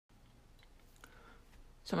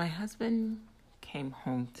So my husband came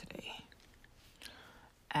home today,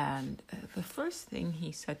 and the first thing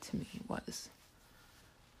he said to me was,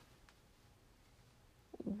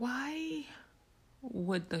 why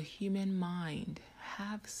would the human mind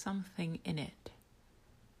have something in it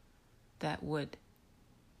that would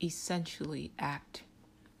essentially act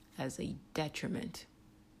as a detriment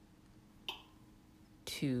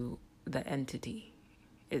to the entity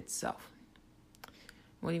itself?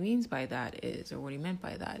 What he means by that is, or what he meant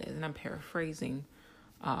by that is, and I'm paraphrasing,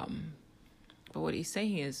 but what he's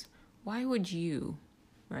saying is, why would you,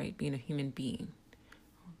 right, being a human being,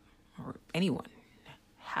 or anyone,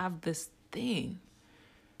 have this thing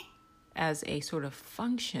as a sort of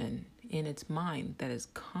function in its mind that is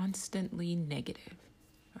constantly negative,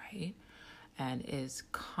 right, and is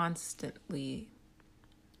constantly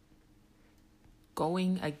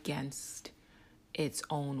going against its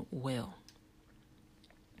own will?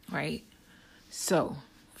 Right? So,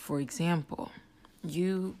 for example,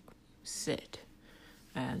 you sit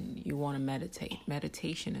and you want to meditate.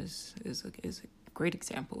 Meditation is a great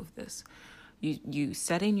example of this. You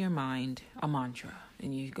set in your mind a mantra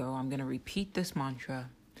and you go, I'm going to repeat this mantra.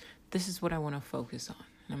 This is what I want to focus on.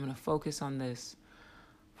 And I'm going to focus on this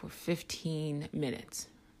for 15 minutes.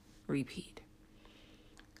 Repeat.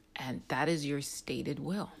 And that is your stated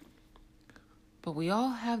will. But we all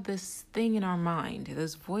have this thing in our mind,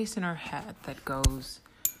 this voice in our head that goes,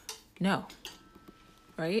 no,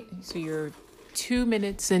 right? So you're 2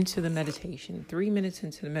 minutes into the meditation, 3 minutes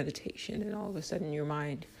into the meditation, and all of a sudden your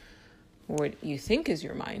mind, what you think is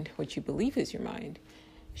your mind, what you believe is your mind,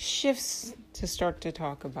 shifts to start to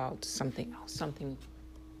talk about something else, something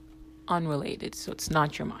unrelated. So it's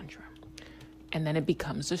not your mantra. And then it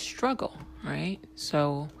becomes a struggle, right?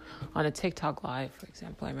 So on a TikTok live, for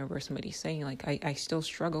example, I remember somebody saying, like, I still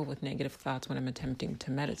struggle with negative thoughts when I'm attempting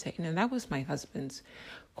to meditate. And that was my husband's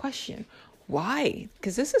question. Why?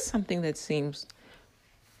 Because this is something that seems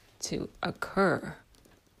to occur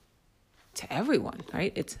to everyone,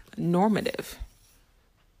 right? It's normative,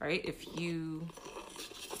 right?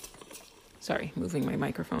 Moving my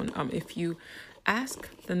microphone. If you ask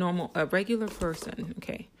a regular person,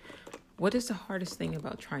 okay, what is the hardest thing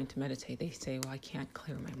about trying to meditate? They say, well, I can't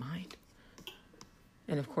clear my mind.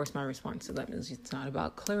 And of course, my response to them is, it's not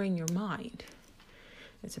about clearing your mind.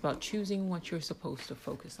 It's about choosing what you're supposed to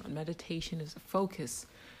focus on. Meditation is a focus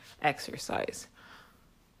exercise.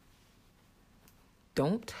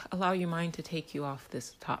 Don't allow your mind to take you off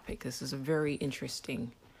this topic. This is a very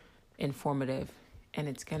interesting, informative, and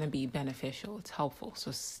it's going to be beneficial. It's helpful.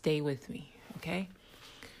 So stay with me, okay?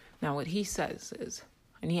 Now, what he says is,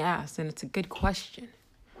 and he asks, and it's a good question,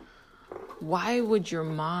 why would your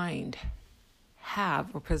mind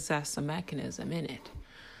have or possess a mechanism in it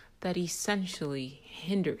that essentially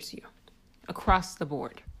hinders you across the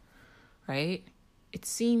board, right? It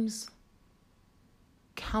seems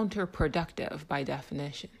counterproductive by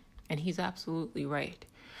definition, and he's absolutely right.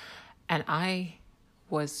 And I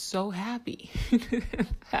was so happy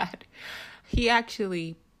that he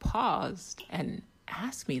actually paused and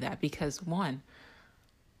asked me that, because one,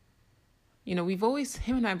 you know,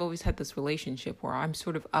 him and I have always had this relationship where I'm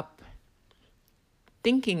sort of up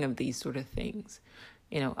thinking of these sort of things,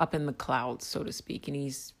 you know, up in the clouds, so to speak, and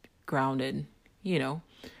he's grounded, you know.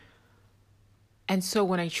 And so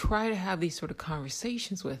when I try to have these sort of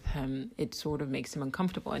conversations with him, it sort of makes him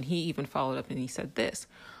uncomfortable. And he even followed up and he said this: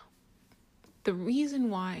 the reason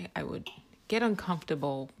why I would get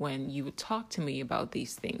uncomfortable when you would talk to me about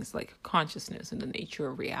these things like consciousness and the nature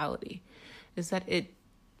of reality is that it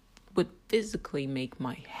would physically make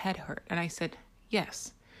my head hurt. And I said,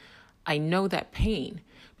 yes, I know that pain,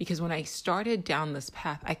 because when I started down this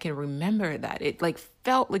path, I can remember that it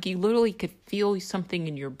felt like you literally could feel something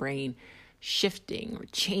in your brain shifting or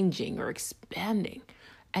changing or expanding.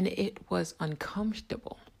 And it was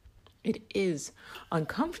uncomfortable. It is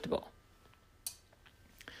uncomfortable.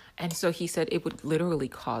 And so he said it would literally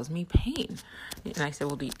cause me pain. And I said,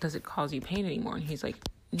 well, does it cause you pain anymore? And he's like,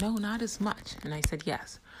 no, not as much. And I said,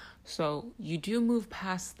 yes. So you do move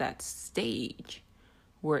past that stage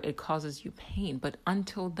where it causes you pain. But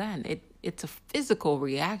until then, it's a physical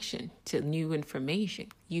reaction to new information.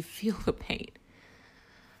 You feel the pain.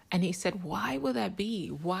 And he said, why would that be?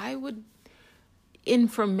 Why would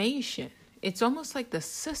information, it's almost like the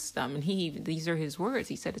system, and these are his words.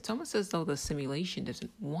 He said, it's almost as though the simulation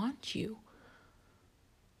doesn't want you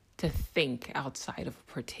to think outside of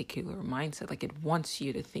a particular mindset. Like, it wants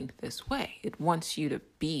you to think this way. It wants you to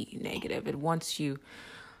be negative. It wants you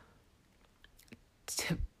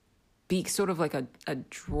to be sort of like a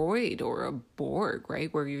droid or a Borg,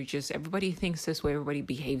 right? Where you're just, everybody thinks this way, everybody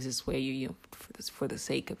behaves this way, for the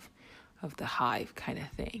sake of the hive kind of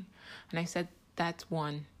thing. And I said, that's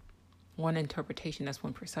one interpretation, that's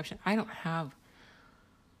one perception. I have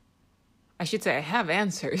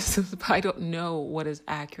answers, but I don't know what is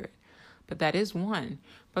accurate. But that is one.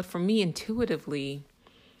 But for me, intuitively,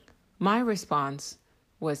 my response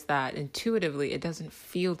was that intuitively, it doesn't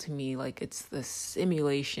feel to me like it's the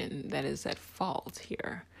simulation that is at fault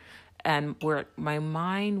here. And where my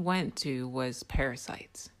mind went to was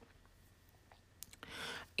parasites.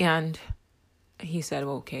 And he said,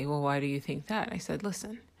 okay, well, why do you think that? I said,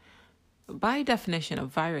 listen, by definition, a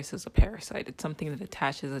virus is a parasite. It's something that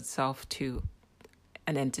attaches itself to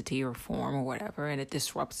an entity or form or whatever, and it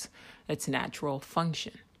disrupts its natural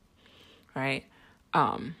function, right?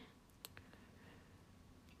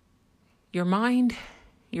 Your mind,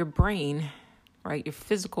 your brain, right?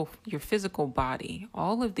 Your physical body,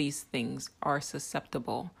 all of these things are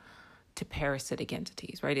susceptible to parasitic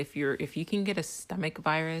entities, right? If you can get a stomach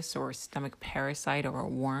virus or a stomach parasite or a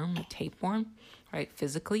worm, a tapeworm, right?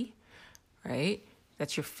 Physically, right?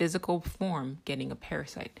 That's your physical form getting a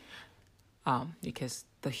parasite. Because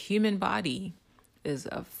the human body is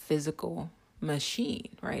a physical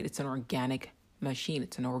machine, right? It's an organic machine.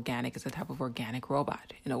 It's a type of organic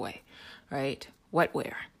robot in a way, right?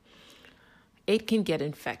 Wetware. It can get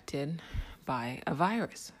infected by a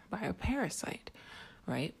virus, by a parasite,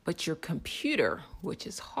 right? But your computer, which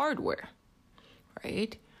is hardware,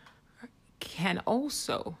 right, can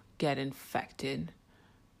also get infected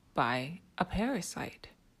by a parasite,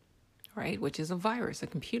 right? Which is a virus, a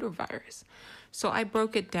computer virus. So I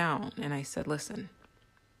broke it down and I said, listen,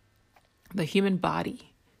 the human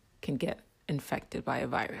body can get infected by a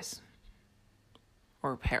virus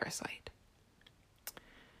or a parasite.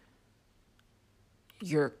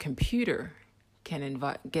 Your computer can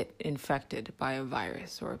get infected by a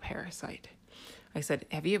virus or a parasite. I said,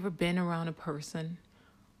 have you ever been around a person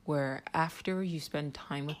where after you spend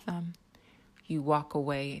time with them, you walk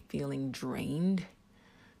away feeling drained?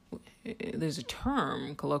 There's a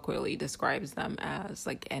term colloquially describes them as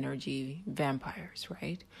like energy vampires,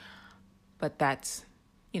 right? But that's,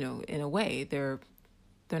 in a way, they're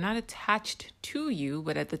not attached to you,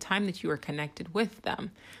 but at the time that you are connected with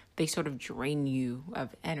them, they sort of drain you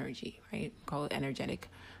of energy, right? Call it energetic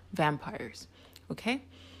vampires, okay?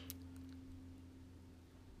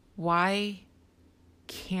 Why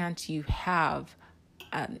can't you have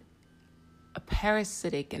a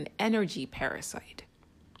parasitic, an energy parasite?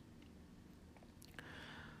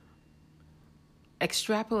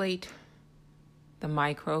 Extrapolate the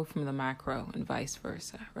micro from the macro and vice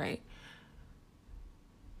versa, right?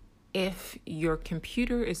 If your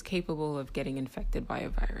computer is capable of getting infected by a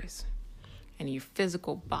virus and your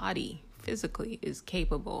physical body physically is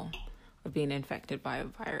capable of being infected by a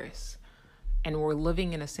virus, and we're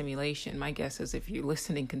living in a simulation, my guess is if you're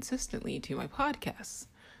listening consistently to my podcasts,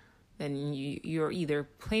 then you're either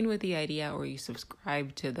playing with the idea or you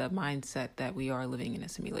subscribe to the mindset that we are living in a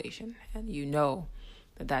simulation. And you know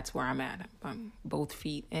that that's where I'm at. I'm both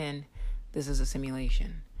feet in. This is a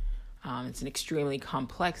simulation. It's an extremely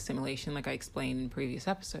complex simulation, like I explained in previous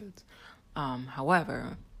episodes.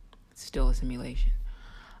 However, it's still a simulation.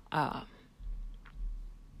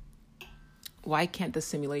 Why can't the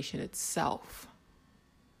simulation itself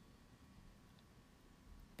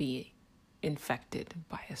be infected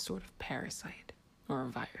by a sort of parasite or a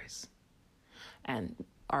virus? And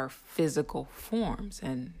our physical forms,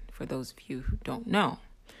 and for those of you who don't know,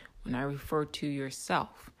 when I refer to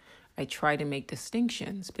yourself, I try to make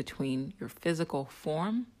distinctions between your physical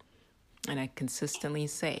form, and I consistently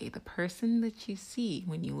say the person that you see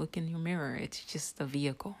when you look in your mirror, it's just a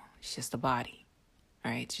vehicle, it's just a body,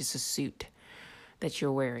 all right? It's just a suit that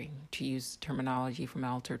you're wearing. To use terminology from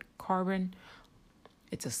Altered Carbon,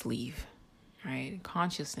 it's a sleeve, right?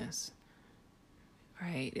 Consciousness,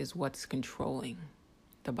 right, is what's controlling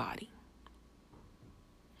the body,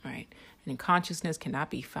 right? And consciousness cannot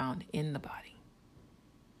be found in the body,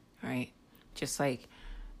 right? Just like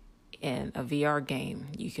in a VR game,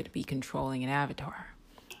 you could be controlling an avatar,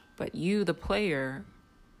 but you, the player,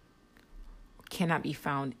 cannot be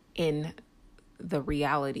found in the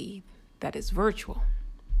reality that is virtual,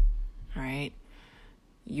 right?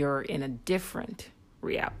 You're in a different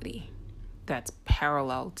reality that's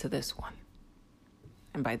parallel to this one.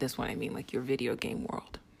 And by this one, I mean like your video game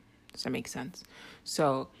world. Does that make sense?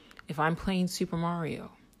 So if I'm playing Super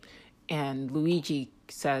Mario and Luigi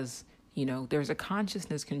says, there's a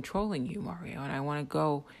consciousness controlling you, Mario, and I want to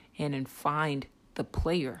go in and find the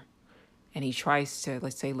player And he tries to,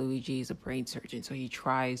 let's say Luigi is a brain surgeon, so he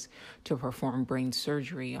tries to perform brain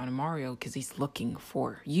surgery on Mario because he's looking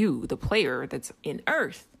for you, the player that's in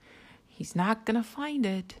Earth. He's not going to find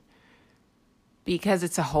it because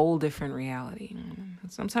it's a whole different reality.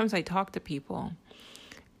 Sometimes I talk to people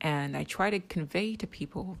and I try to convey to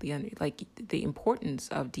people the importance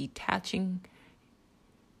of detaching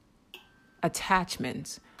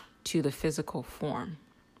attachments to the physical form.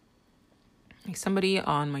 Like somebody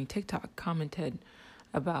on my TikTok commented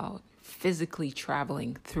about physically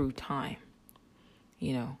traveling through time,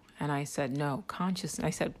 and I said, no, consciousness.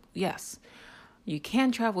 I said, yes, you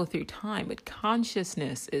can travel through time, but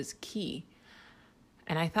consciousness is key.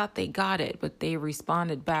 And I thought they got it, but they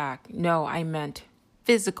responded back, no, I meant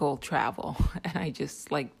physical travel. And I just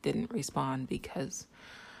didn't respond because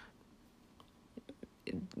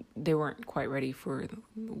they weren't quite ready for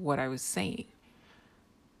what I was saying.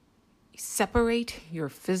 Separate your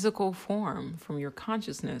physical form from your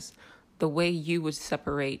consciousness the way you would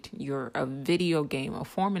separate a video game, a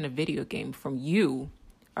form in a video game, from you,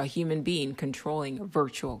 a human being controlling a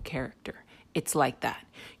virtual character. It's like that.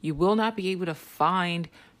 You will not be able to find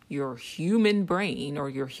your human brain or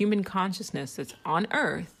your human consciousness that's on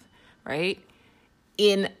Earth, right,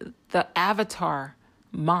 in the avatar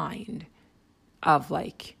mind of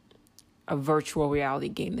a virtual reality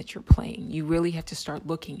game that you're playing. You really have to start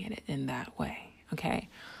looking at it in that way, okay?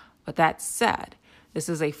 But that said, this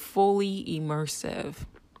is a fully immersive,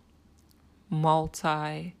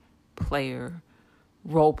 multiplayer,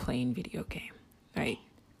 role-playing video game, right?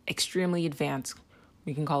 Extremely advanced.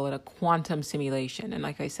 We can call it a quantum simulation. And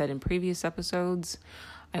like I said in previous episodes,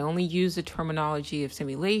 I only use the terminology of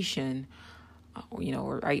simulation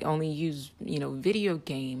or I only use, video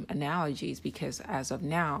game analogies because as of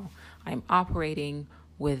now, I'm operating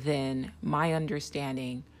within my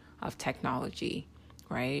understanding of technology,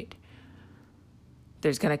 right?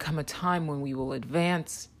 There's going to come a time when we will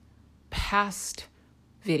advance past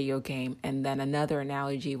video game, and then another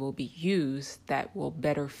analogy will be used that will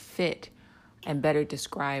better fit and better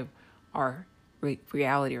describe our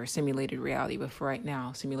reality or simulated reality. But for right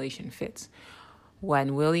now, simulation fits.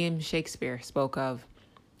 When William Shakespeare spoke of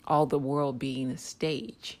all the world being a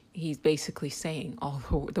stage, he's basically saying all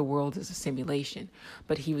the world is a simulation.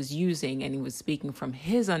 But he was using and he was speaking from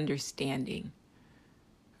his understanding,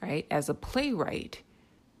 right? As a playwright,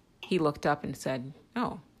 he looked up and said,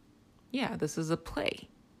 oh, yeah, this is a play,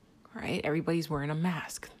 right? Everybody's wearing a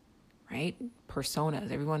mask, right?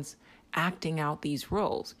 Personas, everyone's acting out these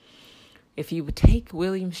roles. If you would take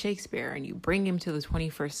William Shakespeare and you bring him to the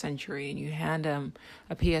 21st century and you hand him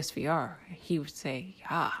a PSVR, he would say,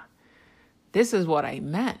 this is what I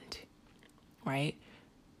meant, right?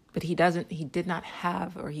 But he does not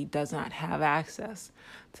have access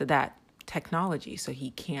to that technology, so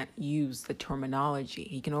he can't use the terminology.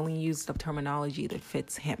 He can only use the terminology that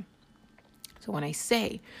fits him. So when I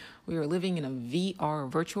say we are living in a VR,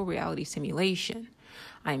 virtual reality simulation,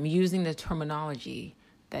 I'm using the terminology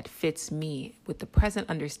that fits me with the present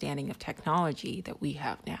understanding of technology that we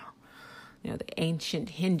have now. The ancient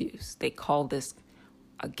Hindus, they call this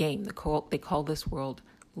a game. They call this world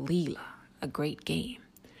Leela, a great game,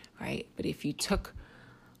 right? But if you took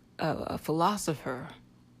a philosopher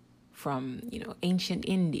from, ancient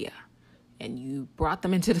India and you brought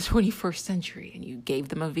them into the 21st century and you gave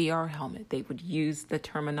them a VR helmet, they would use the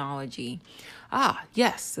terminology,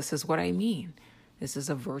 yes, this is what I mean. This is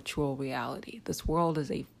a virtual reality. This world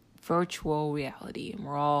is a virtual reality, and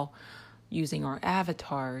we're all using our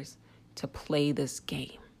avatars to play this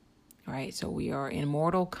game, right? So we are in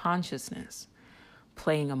mortal consciousness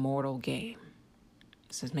playing a mortal game.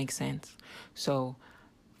 Does this make sense? So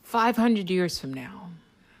 500 years from now,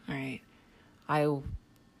 right, I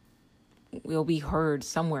will be heard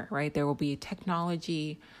somewhere, right? There will be a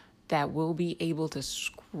technology that will be able to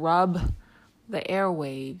scrub the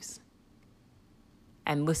airwaves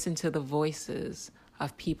and listen to the voices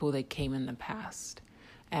of people that came in the past.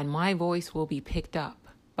 And my voice will be picked up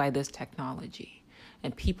by this technology.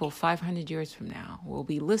 And people 500 years from now will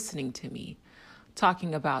be listening to me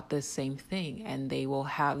talking about this same thing. And they will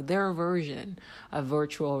have their version of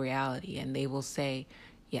virtual reality. And they will say,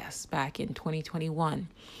 yes, back in 2021,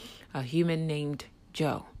 a human named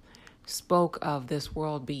Joe spoke of this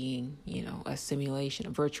world being, a simulation, a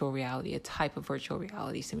virtual reality, a type of virtual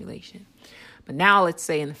reality simulation. But now let's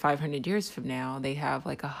say in 500 years from now, they have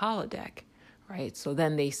a holodeck, right? So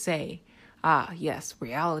then they say, yes,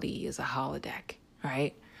 reality is a holodeck,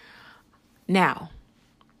 right? Now,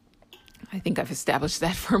 I think I've established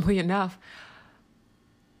that firmly enough.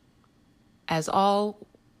 As all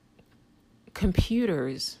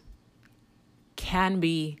computers can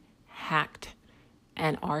be hacked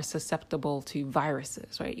and are susceptible to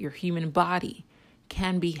viruses, right? Your human body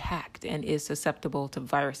can be hacked and is susceptible to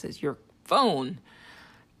viruses. Your phone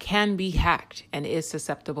can be hacked and is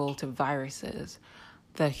susceptible to viruses.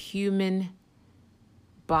 The human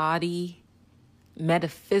body,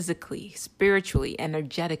 metaphysically, spiritually,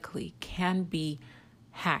 energetically, can be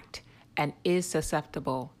hacked and is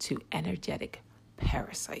susceptible to energetic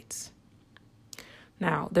parasites.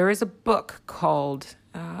 Now, there is a book called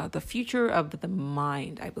The Future of the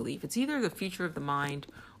Mind, I believe. It's either The Future of the Mind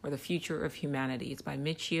or The Future of Humanity. It's by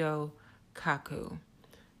Michio Kaku.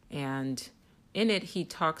 And in it, he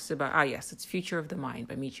talks about, it's Future of the Mind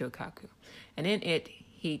by Michio Kaku. And in it,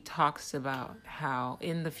 he talks about how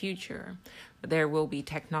in the future, there will be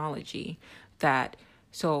technology that,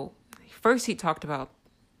 so first he talked about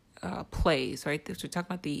plays, right? So we talk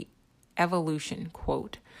about the evolution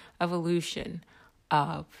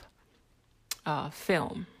of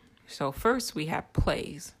film. So first we have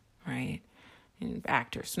plays, right? And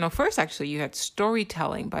actors. No, first actually you had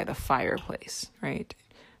storytelling by the fireplace, right?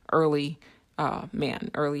 Early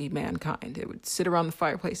mankind. It would sit around the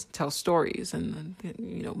fireplace and tell stories and,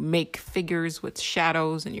 make figures with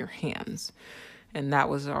shadows in your hands. And that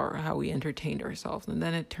was how we entertained ourselves. And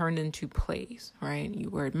then it turned into plays, right? You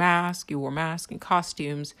wore masks and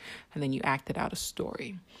costumes, and then you acted out a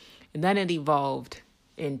story. And then it evolved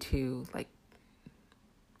into like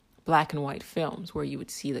black and white films where you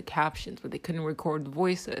would see the captions, but they couldn't record the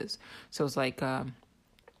voices. So it was like,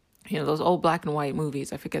 those old black and white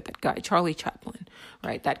movies. I forget that guy, Charlie Chaplin,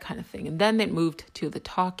 right? That kind of thing. And then it moved to the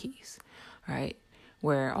talkies, right?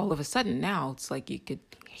 Where all of a sudden now it's like you could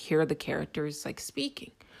hear the characters like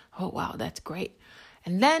speaking. Oh, wow, that's great.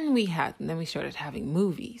 And then we started having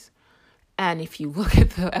movies. And if you look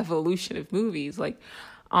at the evolution of movies, like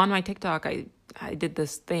on my TikTok, I did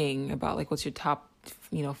this thing about like, what's your top,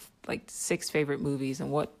 6 favorite movies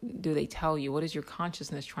and what do they tell you? What is your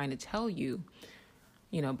consciousness trying to tell you,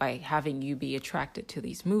 by having you be attracted to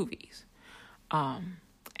these movies? And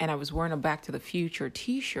I was wearing a Back to the Future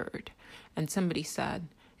t-shirt and somebody said,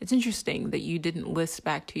 it's interesting that you didn't list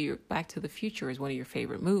Back to the Future as one of your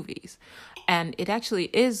favorite movies. And it actually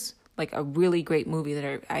is like a really great movie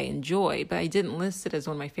that I enjoy, but I didn't list it as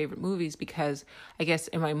one of my favorite movies because I guess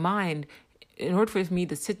in my mind, in order for me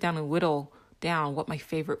to sit down and whittle down what my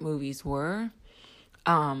favorite movies were,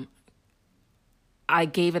 I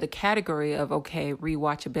gave it a category of,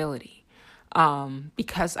 rewatchability.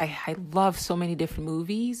 Because I love so many different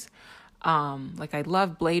movies. Like I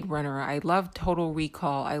love Blade Runner. I love Total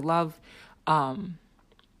Recall. I love The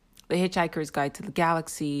Hitchhiker's Guide to the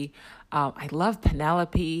Galaxy. I love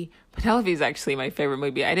Penelope. Penelope is actually my favorite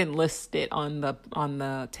movie. I didn't list it on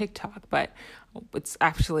the TikTok, but it's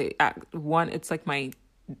actually it's like my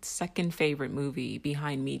second favorite movie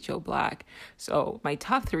behind Meet Joe Black. So my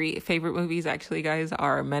top 3 favorite movies actually, guys,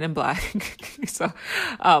 are Men in Black. So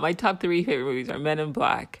my top 3 favorite movies are Men in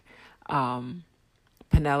Black,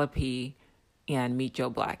 Penelope, and Meet Joe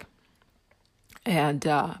Black. And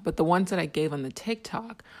but the ones that I gave on the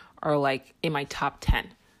TikTok are like in my top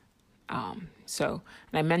 10. And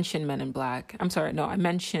I mentioned Men in Black. I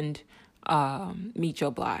mentioned Meet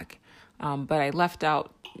Joe Black. But I left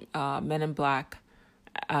out Men in Black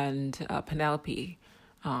and Penelope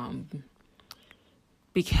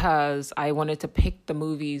because I wanted to pick the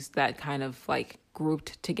movies that kind of like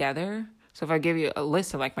grouped together. So if I give you a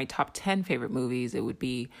list of like my top 10 favorite movies, it would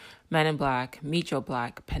be Men in Black, Meet Joe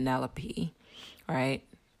Black, Penelope, right?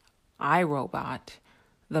 I, Robot,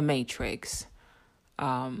 The Matrix,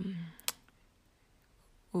 brain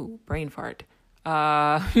fart.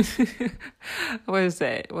 What is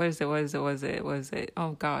it?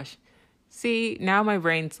 Oh gosh. See, now my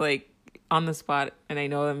brain's like on the spot and I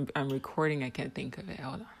know I'm recording. I can't think of it.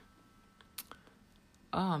 Hold on.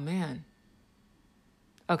 Oh man.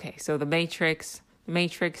 Okay, so The Matrix,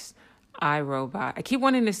 I, Robot. I keep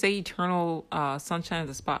wanting to say Eternal Sunshine of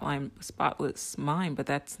the Spotless Mind, but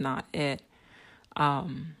that's not it.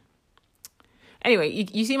 Anyway,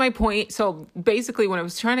 you see my point. So basically when I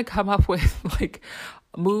was trying to come up with like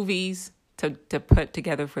movies to put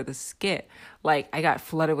together for the skit, like I got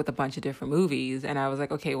flooded with a bunch of different movies and I was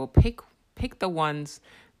like, okay, well pick the ones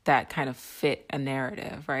that kind of fit a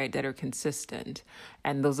narrative, right? That are consistent.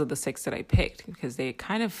 And those are the 6 that I picked because they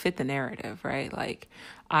kind of fit the narrative, right? Like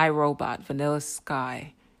I, Robot, Vanilla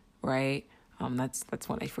Sky, right? That's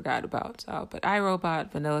one I forgot about. But I,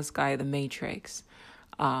 Robot, Vanilla Sky, The Matrix.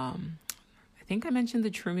 I think I mentioned The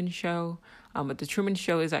Truman Show. But The Truman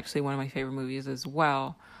Show is actually one of my favorite movies as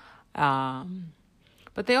well.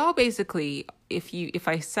 But they all basically, when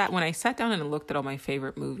I sat down and looked at all my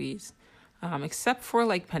favorite movies, except for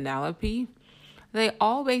like Penelope, they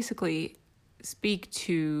all basically speak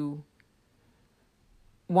to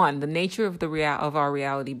one, the nature of of our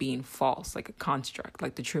reality being false, like a construct,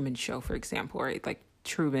 like the Truman Show, for example, right? Like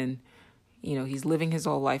Truman, he's living his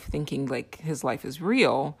whole life thinking like his life is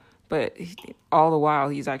real, but all the while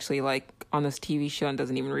he's actually like on this TV show and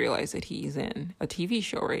doesn't even realize that he's in a TV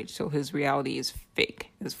show, right? So his reality is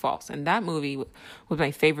fake, is false. And that movie was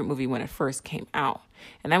my favorite movie when it first came out.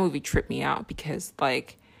 And that movie tripped me out because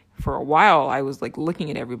like for a while I was like looking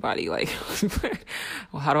at everybody like,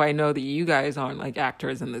 well, how do I know that you guys aren't like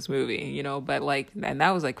actors in this movie, But like, and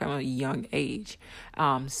that was like from a young age.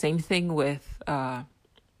 Same thing with The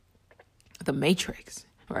Matrix.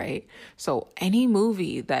 Right. So any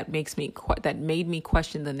movie that made me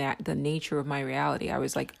question the nature of my reality, I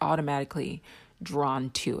was like automatically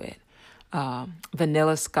drawn to it.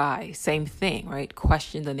 Vanilla Sky, same thing, right?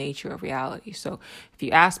 Question the nature of reality. So if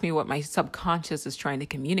you ask me what my subconscious is trying to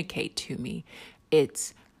communicate to me,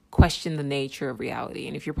 it's question the nature of reality.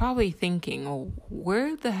 And if you're probably thinking, oh,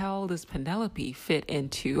 where the hell does Penelope fit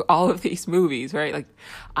into all of these movies, right? Like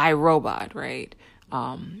iRobot, right?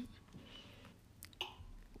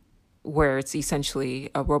 Where it's essentially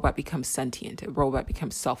a robot becomes sentient, a robot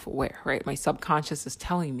becomes self-aware, right? My subconscious is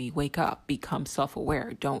telling me, wake up, become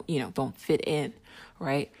self-aware, don't fit in,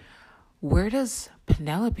 right? Where does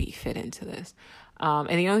Penelope fit into this? And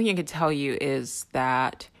the only thing I can tell you is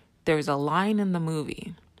that there's a line in the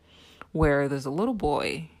movie where there's a little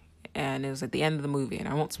boy, and it was at the end of the movie, and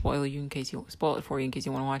I won't spoil it for you in case you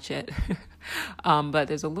want to watch it. But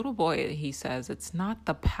there's a little boy, he says, it's not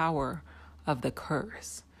the power of the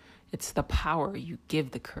curse. It's the power you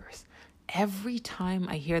give the curse. Every time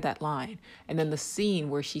I hear that line, and then the scene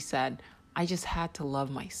where she said, I just had to love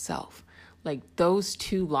myself. Like those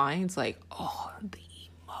two lines, like, oh, the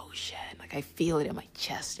emotion. Like I feel it in my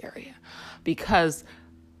chest area because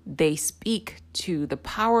they speak to the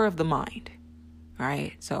power of the mind. All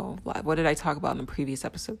right. So what did I talk about in the previous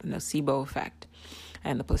episode? The nocebo effect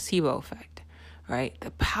and the placebo effect, right?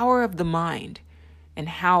 The power of the mind. And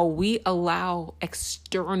how we allow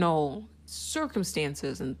external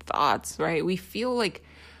circumstances and thoughts, right? We feel like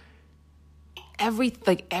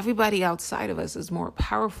everybody outside of us is more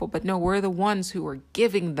powerful, but no, we're the ones who are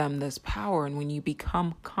giving them this power. And when you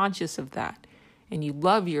become conscious of that and you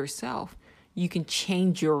love yourself, you can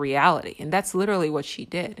change your reality. And that's literally what she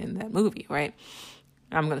did in that movie, right?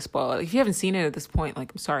 I'm going to spoil it. If you haven't seen it at this point,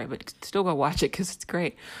 like, I'm sorry, but still go watch it because it's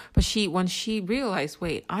great. But when she realized,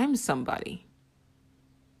 wait, I'm somebody.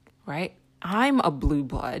 Right? I'm a blue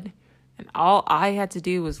blood, and all I had to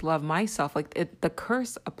do was love myself. Like the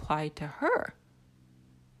curse applied to her,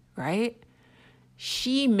 right?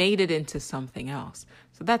 She made it into something else.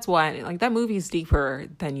 So that's why, like, that movie is deeper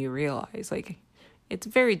than you realize. Like, it's a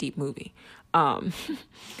very deep movie.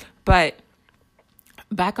 But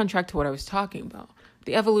back on track to what I was talking about,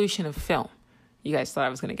 the evolution of film. You guys thought I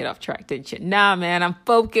was going to get off track, didn't you? Nah, man, I'm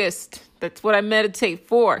focused. That's what I meditate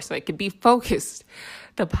for, so I could be focused.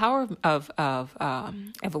 The power of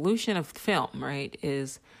evolution of film, right,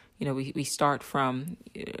 is, we start from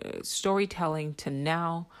storytelling to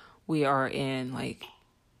now we are in like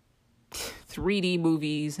 3D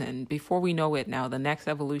movies. And before we know it now, the next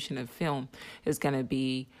evolution of film is going to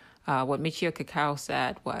be what Michio Kaku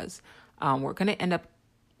said was, we're going to end up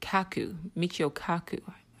Michio Kaku.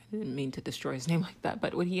 I didn't mean to destroy his name like that.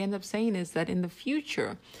 But what he ended up saying is that in the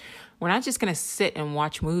future, we're not just going to sit and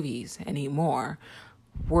watch movies anymore.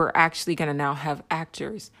 We're actually going to now have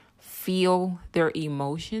actors feel their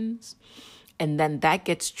emotions. And then that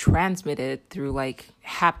gets transmitted through like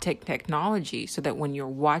haptic technology so that when you're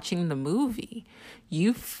watching the movie,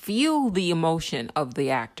 you feel the emotion of the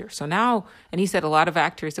actor. So now, and he said a lot of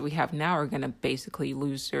actors that we have now are going to basically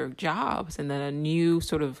lose their jobs. And then a new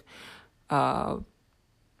sort of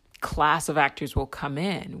class of actors will come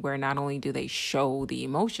in where not only do they show the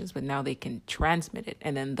emotions, but now they can transmit it.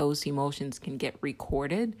 And then those emotions can get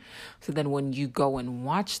recorded. So then when you go and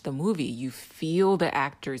watch the movie, you feel the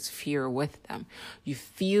actor's fear with them. You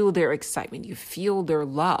feel their excitement. You feel their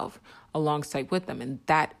love alongside with them. And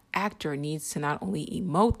that actor needs to not only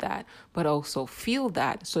emote that, but also feel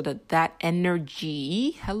that so that that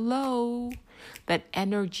energy, that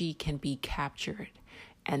energy can be captured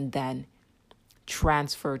and then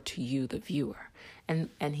transferred to you, the viewer. And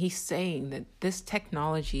he's saying that this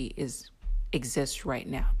technology exists right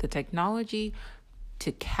now. The technology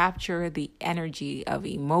to capture the energy of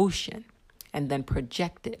emotion and then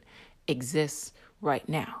project it exists right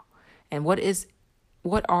now. And what is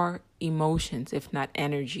what are emotions if not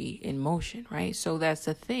energy in motion, right? So that's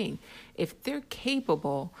the thing. If they're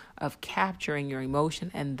capable of capturing your emotion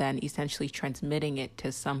and then essentially transmitting it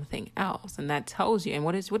to something else, and that tells you, and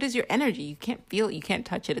what is your energy? You can't feel it, you can't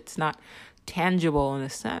touch it. It's not tangible in a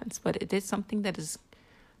sense, but it is something that is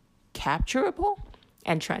capturable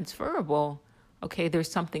and transferable. Okay,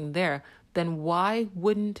 there's something there. Then why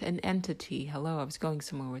wouldn't an entity, hello, I was going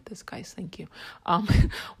somewhere with this, guys, thank you.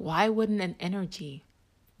 Why wouldn't an energy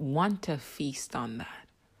want to feast on that,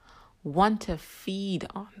 want to feed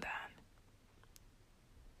on that,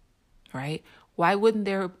 right? Why wouldn't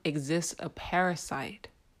there exist a parasite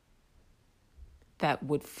that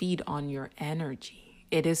would feed on your energy?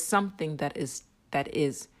 It is something that is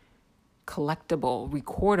collectible,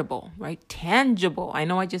 recordable, right? Tangible. I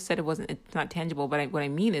know I just said it's not tangible, but what I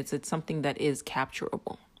mean is it's something that is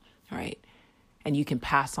capturable, right? And you can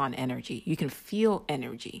pass on energy. You can feel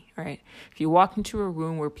energy, right? If you walk into a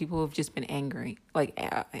room where people have just been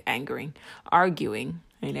arguing.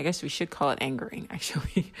 I mean, I guess we should call it angering,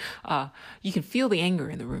 actually. You can feel the anger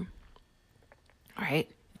in the room, right?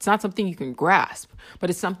 It's not something you can grasp, but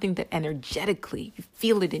it's something that energetically, you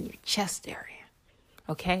feel it in your chest area,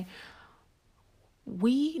 okay?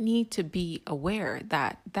 We need to be aware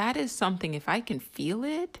that that is something, if I can feel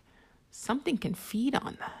it, something can feed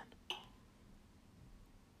on that.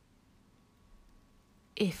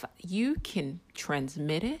 If you can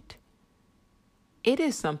transmit it, it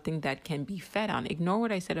is something that can be fed on. Ignore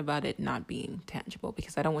what I said about it not being tangible,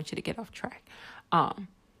 because I don't want you to get off track.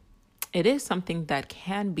 It is something that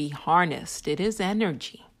can be harnessed. It is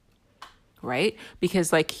energy, right?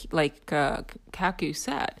 Because like Kaku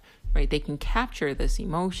said, right, they can capture this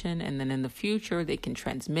emotion and then in the future they can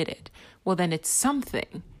transmit it. Well, then it's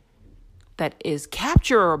something that is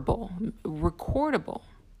capturable, recordable,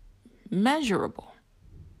 measurable.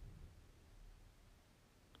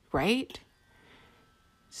 Right?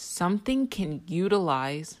 Something can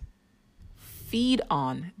utilize, feed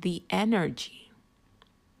on the energy.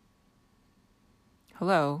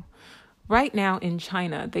 Hello? Right now in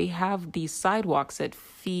China, they have these sidewalks that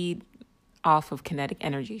feed off of kinetic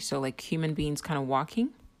energy. So like human beings kind of walking,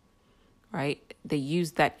 right? They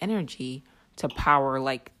use that energy to power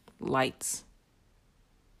like lights,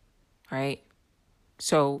 right?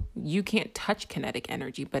 So you can't touch kinetic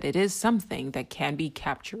energy, but it is something that can be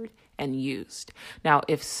captured and used. Now,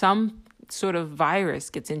 if some sort of virus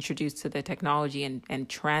gets introduced to the technology and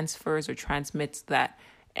transfers or transmits that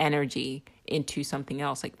energy into something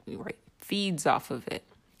else, like right, feeds off of it,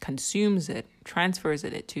 consumes it, transfers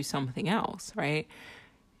it to something else, right?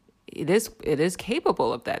 It is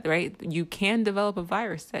capable of that, right? You can develop a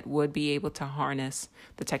virus that would be able to harness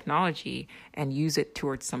the technology and use it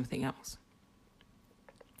towards something else.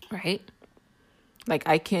 Right? Like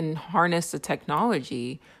I can harness the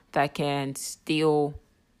technology that can steal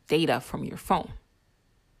data from your phone.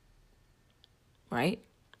 Right?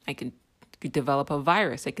 I can develop a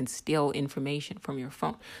virus that can steal information from your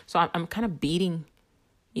phone. So I'm kind of beating,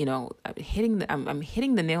 I'm hitting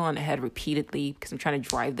the nail on the head repeatedly because I'm trying to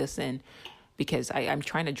drive this in, because I'm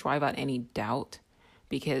trying to drive out any doubt,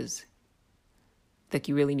 because like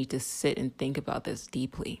you really need to sit and think about this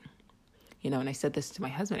deeply. And I said this to my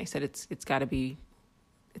husband. I said, it's got to be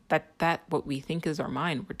that what we think is our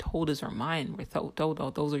mind, we're told is our mind. We're told, oh,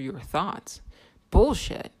 those are your thoughts.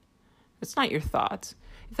 Bullshit. It's not your thoughts.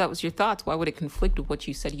 If that was your thoughts, why would it conflict with what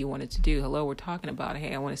you said you wanted to do? Hello, we're talking about,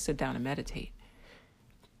 hey, I want to sit down and meditate.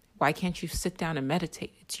 Why can't you sit down and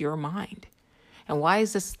meditate? It's your mind. And why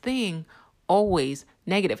is this thing always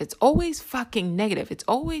negative? It's always fucking negative. It's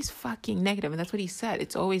always fucking negative. And that's what he said.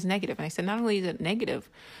 It's always negative. And I said, not only is it negative,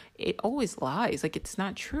 it always lies. Like, it's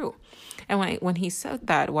not true. And when he said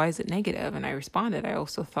that, why is it negative? And I responded, I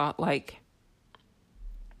also thought like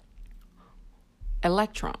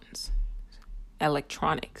electronics.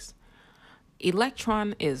 Electron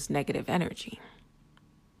is negative energy.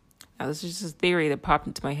 Now, this is just a theory that popped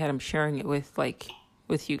into my head. I'm sharing it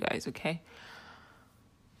with you guys, okay?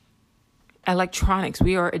 Electronics.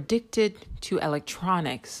 We are addicted to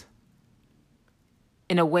electronics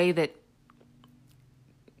in a way that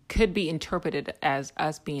could be interpreted as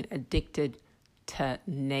us being addicted to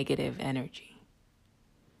negative energy.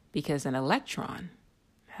 Because an electron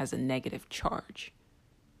has a negative charge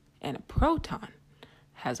and a proton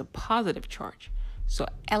has a positive charge. So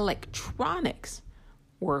electronics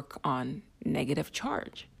work on negative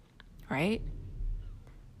charge, right?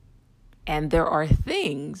 And there are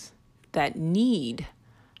things that need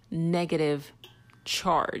negative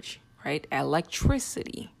charge, right?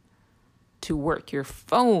 Electricity to work. Your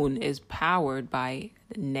phone is powered by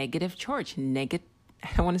negative charge, I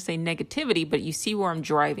don't want to say negativity, but you see where I'm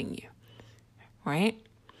driving you, right?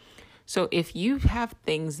 So if you have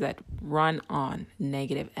things that run on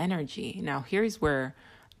negative energy, now here's where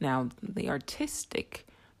now the artistic,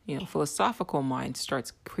 philosophical mind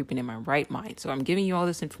starts creeping in my right mind. So I'm giving you all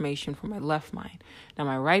this information from my left mind. Now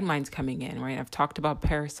my right mind's coming in, right? I've talked about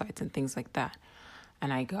parasites and things like that.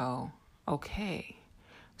 And I go, okay,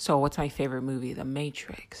 so what's my favorite movie? The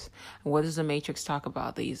Matrix. And what does the Matrix talk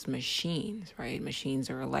about? These machines, right? Machines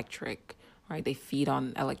are electric, right? They feed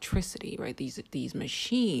on electricity, right? These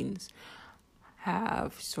machines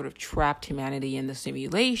have sort of trapped humanity in the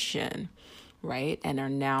simulation, right? And are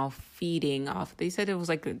now feeding off. They said it was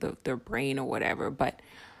like their brain or whatever, but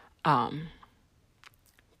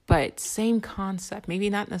same concept. Maybe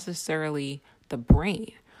not necessarily the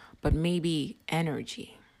brain, but maybe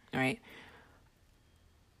energy, right?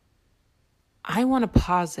 I want to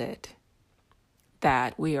posit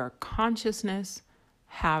that we are consciousness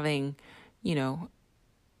having, an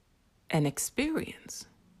experience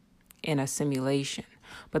in a simulation.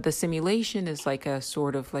 But the simulation is like a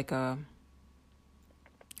sort of like a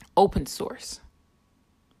open source.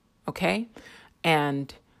 Okay?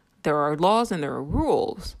 And there are laws and there are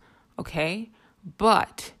rules. Okay?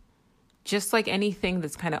 But just like anything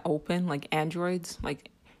that's kind of open, like androids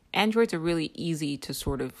are really easy to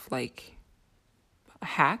sort of like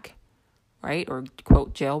hack, right? Or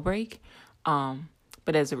quote jailbreak.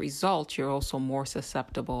 But as a result, you're also more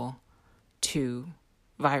susceptible to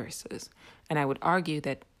viruses. And I would argue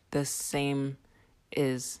that the same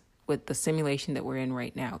is with the simulation that we're in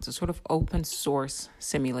right now. It's a sort of open source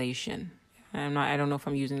simulation. I don't know if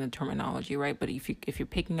I'm using the terminology right, but if you're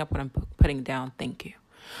picking up what I'm putting down, thank you.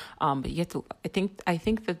 But you have to, I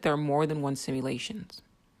think that there are more than one simulations,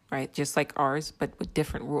 right? Just like ours, but with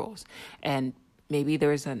different rules. And maybe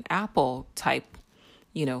there's an Apple type,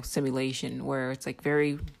 simulation where it's like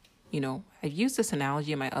very, I've used this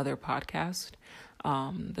analogy in my other podcast,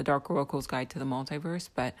 The Dark Oracle's Guide to the Multiverse,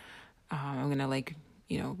 but I'm going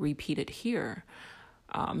to repeat it here.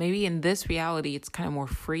 Maybe in this reality, it's kind of more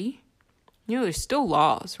free. There's still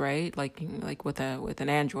laws, right? Like with an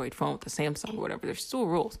Android phone, with a Samsung or whatever, there's still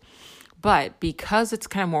rules. But because it's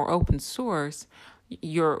kind of more open source,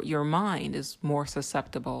 your mind is more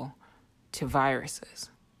susceptible to viruses,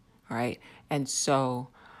 right? And so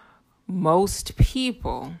most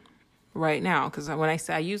people right now, because when I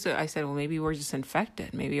said, well, maybe we're just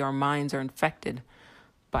infected. Maybe our minds are infected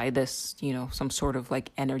by this, some sort of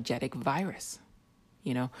like energetic virus,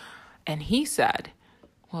 And he said,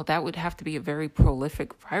 well, that would have to be a very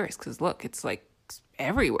prolific virus because look, it's like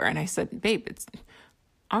everywhere. And I said, babe,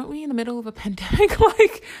 aren't we in the middle of a pandemic?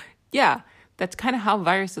 Yeah, that's kind of how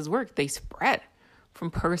viruses work. They spread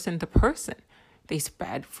from person to person. They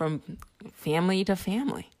spread from family to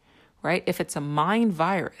family, right? If it's a mind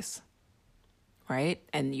virus, right?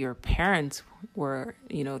 And your parents were,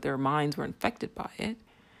 their minds were infected by it.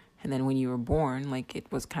 And then when you were born,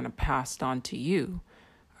 it was kind of passed on to you,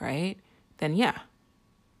 right? Then yeah,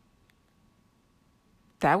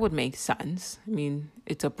 that would make sense. I mean,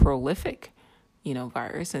 it's a prolific,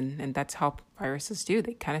 virus, and that's how viruses do.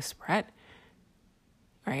 They kind of spread,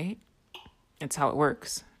 right? That's how it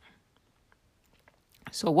works.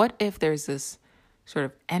 So what if there's this sort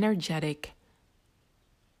of energetic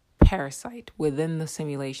parasite within the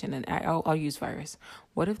simulation? And I'll use virus.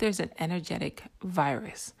 What if there's an energetic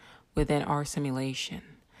virus within our simulation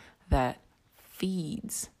that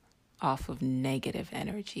feeds off of negative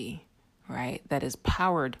energy, right? That is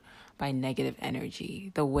powered by negative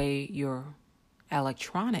energy, the way your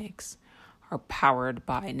electronics are powered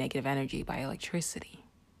by negative energy, by electricity.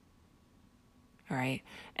 Right?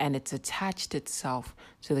 And it's attached itself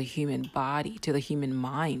to the human body, to the human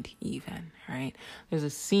mind even, right? There's a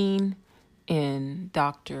scene in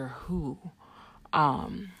Doctor Who.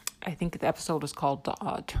 I think the episode is called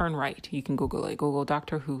Turn Right. You can Google it. Google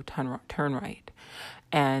Doctor Who Turn Right.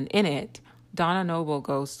 And in it, Donna Noble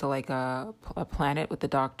goes to a planet with the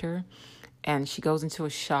doctor, and she goes into a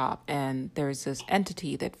shop, and there's this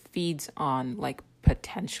entity that feeds on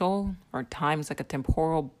potential or times like a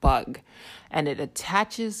temporal bug, and it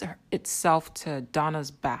attaches itself to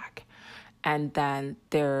Donna's back, and then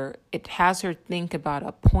it has her think about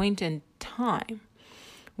a point in time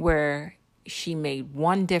where she made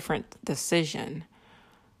one different decision,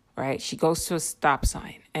 right? She goes to a stop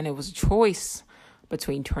sign, and it was a choice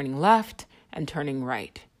between turning left and turning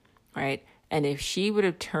right, right? And if she would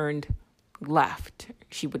have turned left,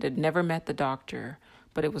 she would have never met the doctor.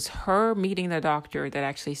 But it was her meeting the doctor that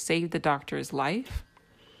actually saved the doctor's life.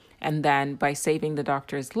 And then by saving the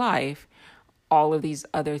doctor's life, all of these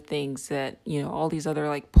other things that, all these other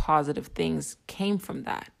like positive things came from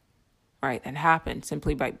that, right? That happened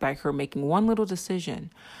simply by her making one little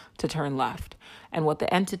decision to turn left. And what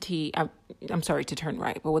the entity, I'm sorry, to turn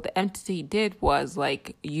right. But what the entity did was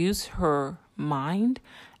like use her mind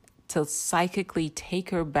to psychically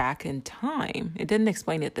take her back in time. It didn't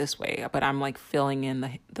explain it this way, but I'm like filling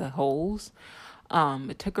in the holes.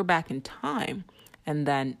 It took her back in time and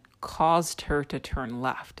then caused her to turn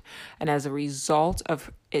left. And as a result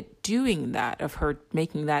of it doing that, of her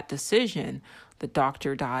making that decision, the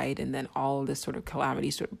doctor died, and then all of this sort of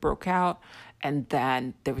calamity sort of broke out. And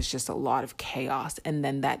then there was just a lot of chaos. And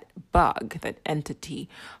then that bug, that entity,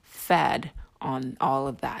 fed on all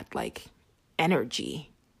of that, like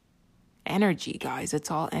energy, guys.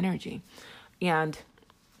 It's all energy. And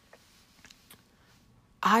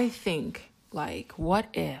I think, like, what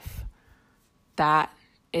if that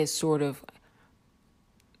is sort of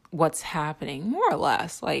what's happening, more or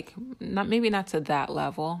less, like, maybe not to that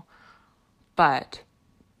level, but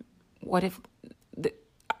what if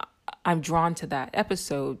I'm drawn to that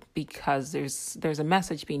episode because there's a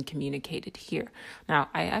message being communicated here. Now,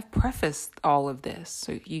 I've prefaced all of this,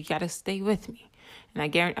 so you got to stay with me. And I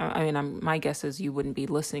guarantee, my guess is you wouldn't be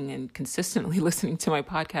listening and consistently listening to my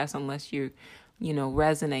podcast unless you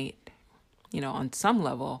resonate, on some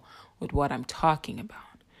level with what I'm talking about.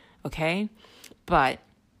 Okay? But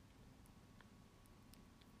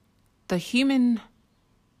let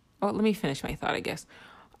me finish my thought, I guess.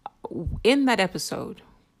 In that episode,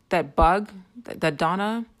 that bug, that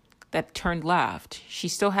Donna that turned left, she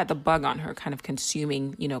still had the bug on her, kind of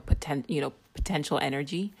consuming, potential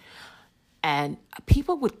energy. And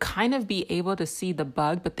people would kind of be able to see the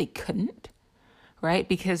bug, but they couldn't, right?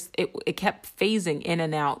 Because it kept phasing in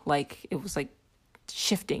and out, like it was like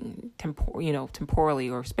shifting temporally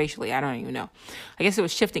or spatially. I don't even know. I guess it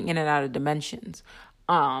was shifting in and out of dimensions,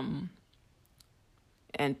 and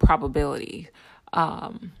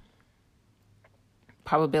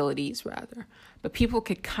probabilities rather. But people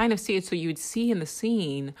could kind of see it. So you would see in the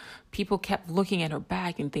scene, people kept looking at her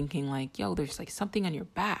back and thinking like, yo, there's like something on your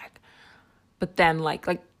back. But then like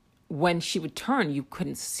when she would turn, you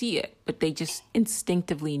couldn't see it, but they just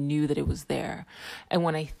instinctively knew that it was there. And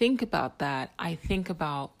when I think about that, I think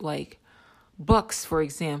about like books, for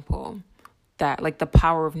example, that like The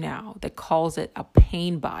Power of Now, that calls it a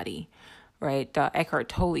pain body, right? Eckhart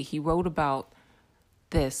Tolle, he wrote about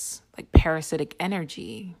this like parasitic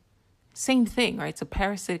energy. Same thing, right? It's a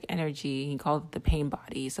parasitic energy. He called it the pain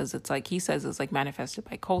body. He says it's like manifested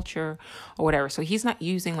by culture or whatever. So he's not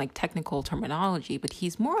using like technical terminology, but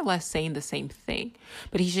he's more or less saying the same thing.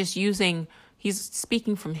 But he's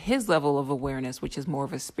speaking from his level of awareness, which is more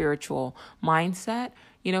of a spiritual mindset,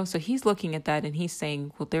 So he's looking at that and he's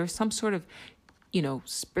saying, well, there's some sort of,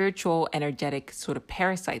 spiritual, energetic sort of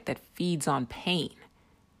parasite that feeds on pain,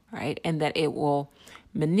 right? And that it will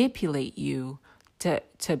manipulate you to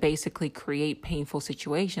basically create painful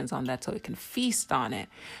situations on that so it can feast on it.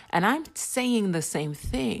 And I'm saying the same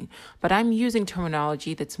thing, but I'm using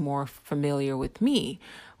terminology that's more familiar with me,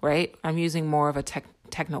 right? I'm using more of a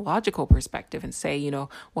technological perspective and say,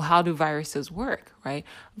 well, how do viruses work, right?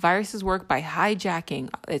 Viruses work by hijacking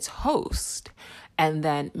its host and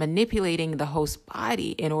then manipulating the host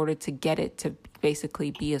body in order to get it to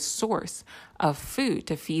basically be a source of food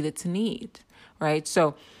to feed its needs, right?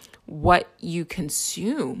 So what you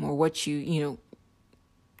consume or what what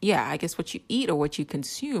you eat or what you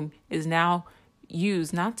consume is now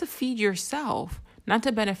used not to feed yourself, not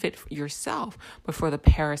to benefit yourself, but for the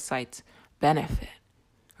parasite's benefit,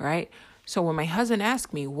 right? So when my husband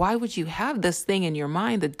asked me, why would you have this thing in your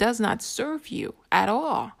mind that does not serve you at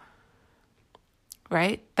all?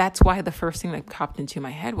 Right? That's why the first thing that popped into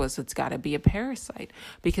my head was it's got to be a parasite,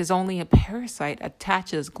 because only a parasite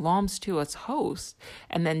attaches, gloms to its host,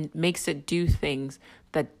 and then makes it do things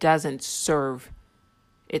that doesn't serve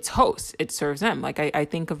its host. It serves them. Like I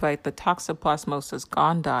think of like the Toxoplasmosis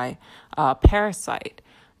gondii parasite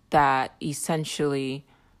that essentially,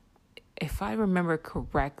 if I remember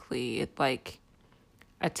correctly, it like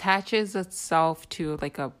attaches itself to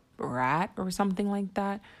like a rat or something like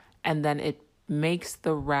that, and then it makes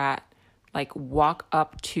the rat like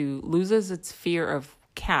loses its fear of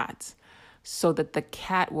cats so that the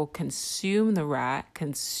cat will consume the rat,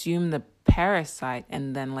 consume the parasite,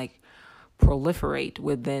 and then like proliferate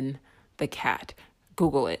within the cat.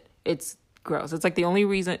 Google it. It's gross. It's like the only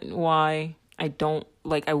reason why I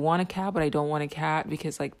want a cat, but I don't want a cat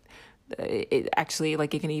because like it actually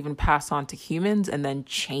like it can even pass on to humans and then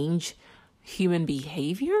change human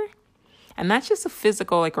behavior. And that's just a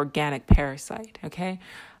physical, like organic parasite, okay?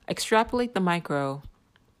 Extrapolate the micro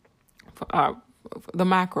the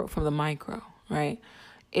macro from the micro, right?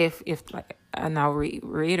 If like, and I'll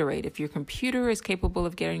reiterate, if your computer is capable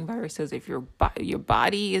of getting viruses, if your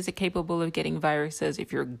body is capable of getting viruses,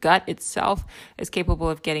 if your gut itself is capable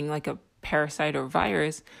of getting like a parasite or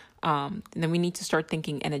virus, then we need to start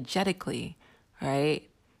thinking energetically, right?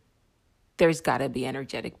 There's got to be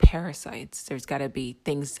energetic parasites. There's got to be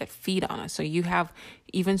things that feed on us. So you have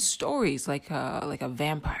even stories like a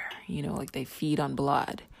vampire, like they feed on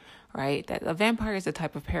blood, right? That a vampire is a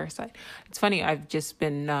type of parasite. It's funny. I've just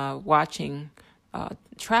been watching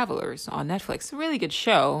Travelers on Netflix. It's a really good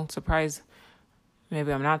show. Surprised,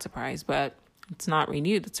 maybe I'm not surprised, but it's not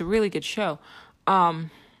renewed. It's a really good show.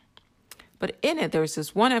 But in it, there was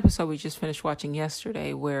this one episode we just finished watching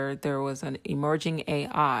yesterday where there was an emerging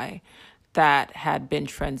AI that had been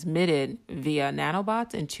transmitted via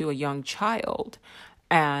nanobots into a young child.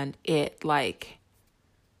 And it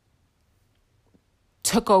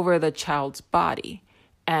took over the child's body.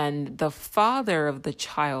 And the father of the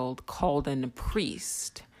child called in a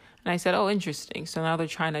priest. And I said, oh, interesting. So now they're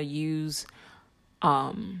trying to use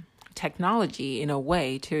technology in a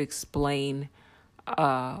way to explain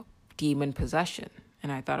demon possession.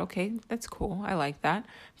 And I thought, okay, that's cool. I like that.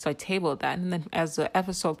 So I tabled that. And then as the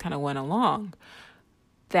episode kind of went along,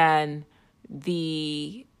 then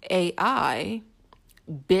the AI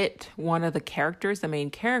bit one of the main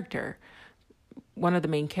characters,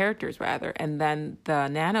 and then the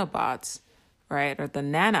nanobots, right, or the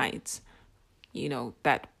nanites,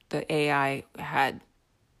 that the AI had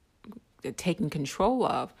taken control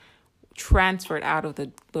of, transferred out of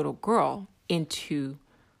the little girl into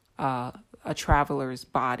a traveler's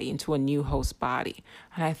body, into a new host body.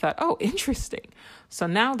 And I thought, oh, interesting. So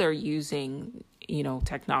now they're using,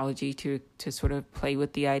 technology to sort of play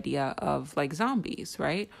with the idea of like zombies,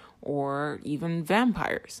 right? Or even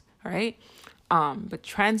vampires, right? But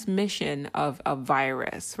transmission of a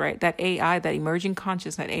virus, right? That AI, that emerging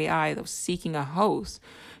consciousness, that AI that was seeking a host,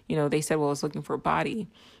 they said, well, it's looking for a body.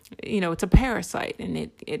 It's a parasite, and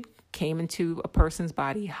it came into a person's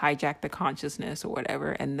body, hijacked the consciousness or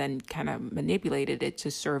whatever, and then kind of manipulated it to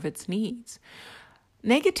serve its needs.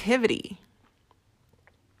 Negativity,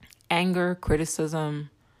 anger, criticism,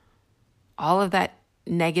 all of that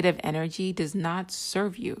negative energy does not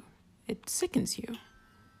serve you. It sickens you,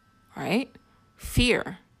 right?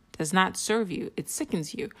 Fear does not serve you. It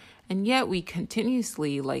sickens you. And yet we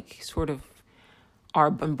continuously sort of are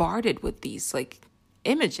bombarded with these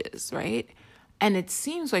images, right? And it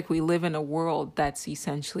seems like we live in a world that's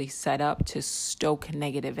essentially set up to stoke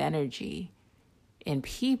negative energy in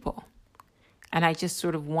people. And I just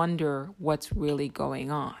sort of wonder what's really going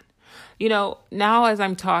on. Now as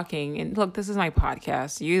I'm talking, and look, this is my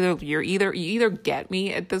podcast. You either get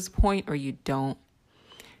me at this point or you don't.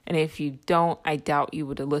 And if you don't, I doubt you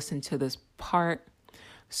would listen to this part.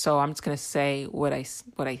 So I'm just going to say what I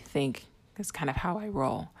think. That's kind of how I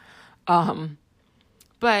roll.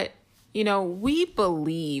 But we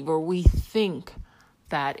believe, or we think,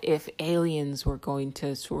 that if aliens were going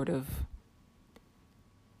to sort of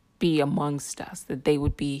be amongst us, that they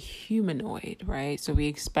would be humanoid, right? So we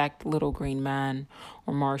expect little green men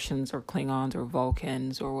or Martians or Klingons or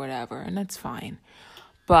Vulcans or whatever, and that's fine.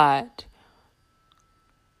 But,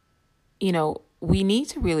 we need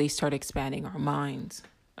to really start expanding our minds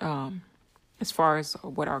as far as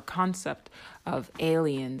what our concept of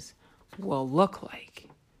aliens will look like.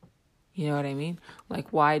 You know what I mean?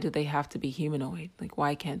 Why do they have to be humanoid?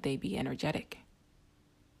 Why can't they be energetic?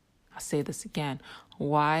 I'll say this again.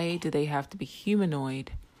 Why do they have to be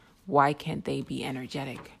humanoid? Why can't they be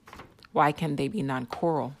energetic? Why can't they be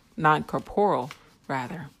non-corporeal,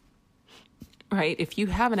 rather? Right? If you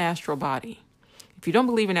have an astral body, if you don't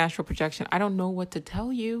believe in astral projection, I don't know what to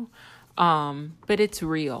tell you, but it's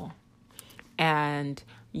real. And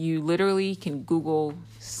you literally can Google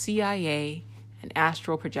CIA and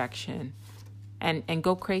astral projection and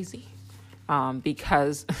go crazy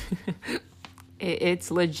because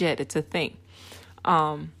it's legit. It's a thing.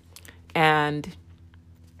 And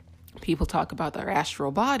people talk about their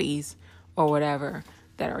astral bodies or whatever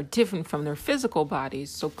that are different from their physical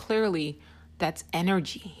bodies. So clearly that's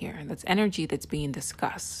energy here. That's energy that's being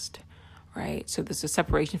discussed, right? So there's a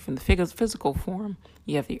separation from the physical form.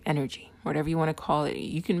 You have your energy, whatever you want to call it.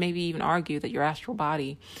 You can maybe even argue that your astral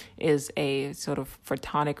body is a sort of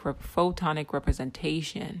photonic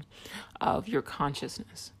representation of your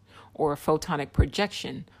consciousness, or a photonic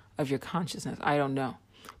projection of your consciousness. I don't know.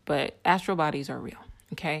 But astral bodies are real,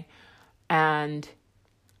 okay? And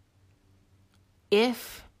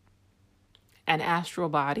if an astral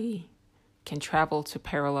body can travel to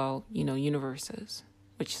parallel, universes,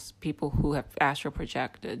 which people who have astral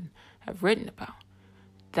projected have written about,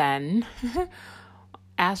 then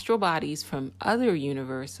astral bodies from other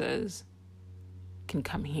universes can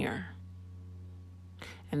come here.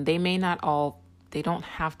 And they don't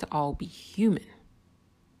have to all be human.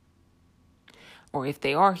 Or if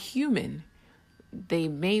they are human, they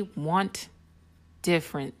may want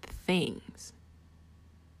different things,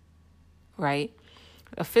 right?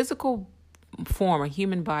 A physical form, a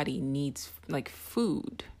human body needs like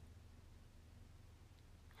food,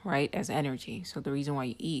 right? As energy. So the reason why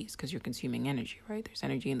you eat is because you're consuming energy, right? There's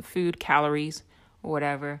energy in the food, calories, or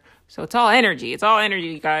whatever. So it's all energy. It's all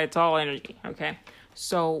energy, guys. It's all energy, okay?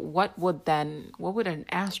 So what would an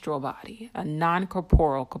astral body, a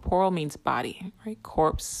non-corporeal, corporeal means body, right?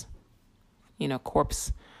 Corpse.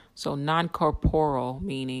 So non-corporeal,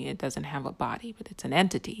 meaning it doesn't have a body, but it's an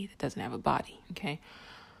entity that doesn't have a body, okay?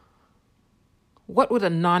 What would a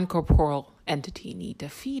non-corporeal entity need to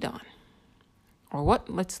feed on? Or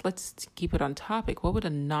let's keep it on topic. What would a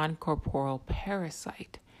non-corporeal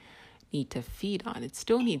parasite need to feed on? It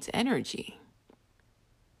still needs energy.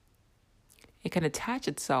 It can attach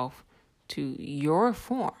itself to your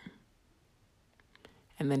form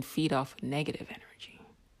and then feed off negative energy.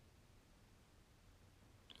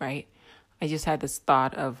 Right? I just had this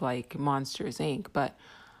thought of like Monsters, Inc., but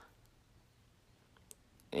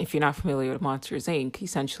if you're not familiar with Monsters, Inc.,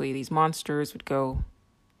 essentially these monsters would go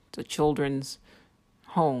to children's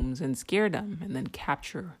homes and scare them and then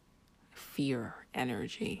capture fear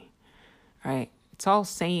energy, right? It's all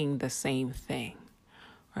saying the same thing,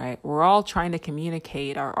 right? We're all trying to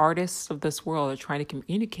communicate. Our artists of this world are trying to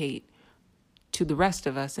communicate to the rest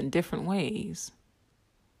of us in different ways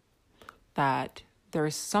that there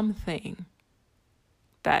is something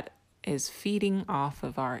that is feeding off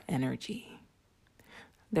of our energy.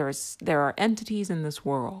 There are entities in this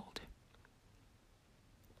world,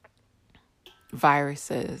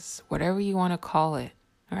 viruses, whatever you want to call it,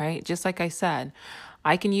 all right? Just like I said,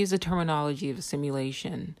 I can use the terminology of a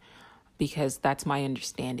simulation because that's my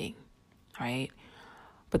understanding, right?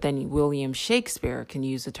 But then William Shakespeare can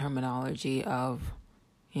use the terminology of,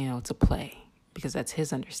 it's a play because that's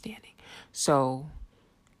his understanding. So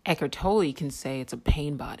Eckhart Tolle can say it's a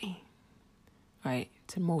pain body, right?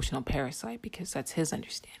 It's an emotional parasite because that's his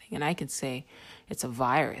understanding. And I can say it's a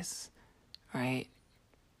virus, right?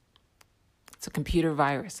 It's a computer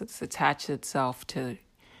virus that's attached itself to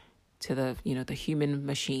the, the human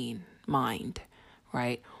machine mind,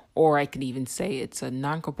 right? Or I could even say it's a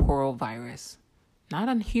non-corporeal virus, not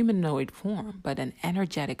a humanoid form, but an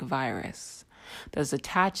energetic virus that's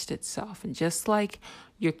attached itself. And just like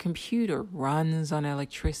your computer runs on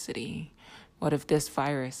electricity, what if this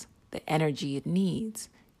virus, the energy it needs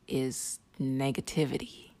is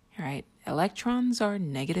negativity, right? Electrons are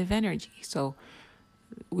negative energy. So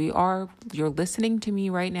you're listening to me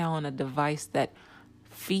right now on a device that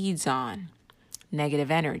feeds on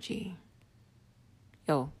negative energy.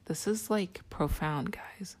 This is like profound,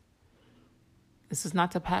 guys. This is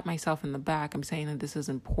not to pat myself in the back. I'm saying that this is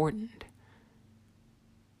important.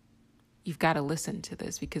 You've got to listen to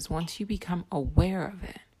this because once you become aware of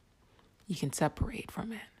it, you can separate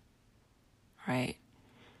from it, right?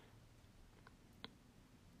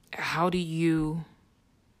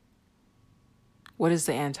 What is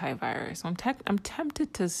the antivirus? I'm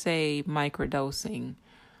tempted to say microdosing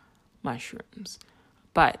mushrooms,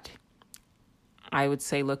 but I would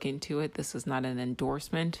say look into it. This is not an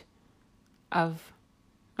endorsement of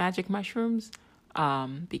magic mushrooms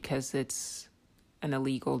because it's an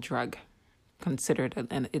illegal drug.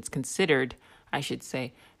 It's considered, I should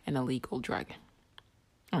say, an illegal drug.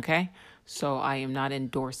 Okay? So I am not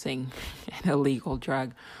endorsing an illegal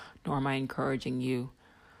drug, nor am I encouraging you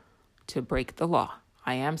to break the law.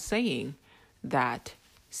 I am saying that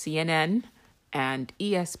CNN and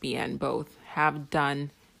ESPN both have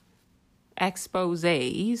done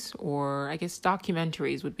exposés, or I guess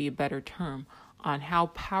documentaries would be a better term, on how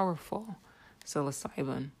powerful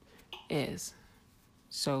psilocybin is.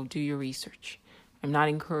 So do your research. I'm not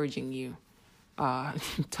encouraging you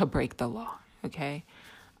to break the law, okay?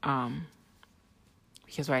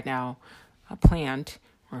 Because right now, a plant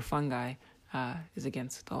or fungi is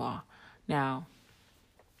against the law. Now,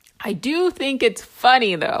 I do think it's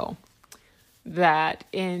funny, though, that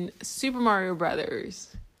in Super Mario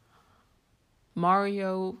Brothers,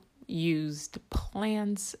 Mario used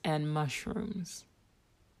plants and mushrooms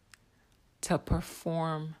to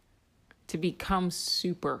become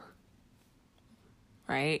super,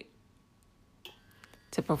 right?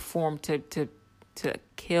 To perform, to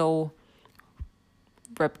kill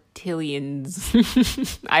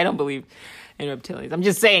reptilians, I don't believe in reptilians. I'm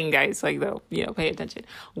just saying, guys, like, though, pay attention.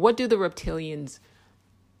 What do the reptilians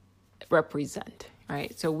represent,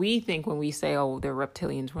 right? So we think when we say, oh, they're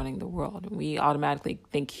reptilians running the world, we automatically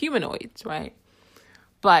think humanoids, right?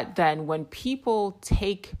 But then when people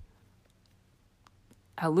take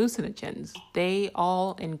hallucinogens, they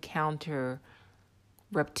all encounter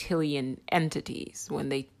reptilian entities when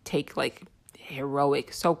they take like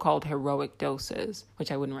so-called heroic doses,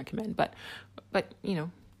 which I wouldn't recommend, but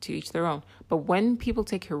to each their own. But when people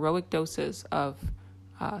take heroic doses of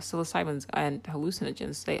psilocybins and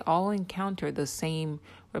hallucinogens, they all encounter the same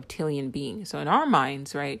reptilian being. So in our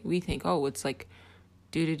minds, right, we think, oh, it's like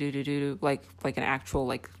like an actual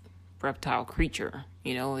like reptile creature,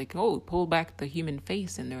 like, oh, pull back the human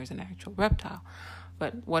face and there's an actual reptile.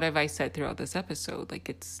 But what have I said throughout this episode?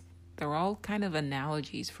 Like, they're all kind of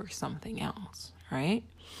analogies for something else, right?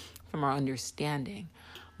 From our understanding.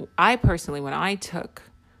 I personally, when I took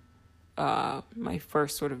my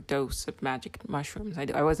first sort of dose of magic mushrooms,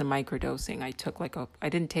 I wasn't microdosing. I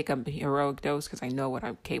didn't take a heroic dose because I know what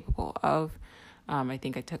I'm capable of. I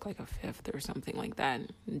think I took like a fifth or something like that.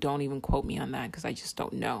 Don't even quote me on that because I just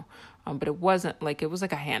don't know. But it was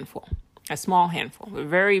like a handful, a small handful, a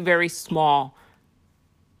very, very small,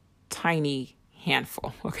 tiny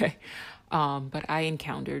handful. Okay. But I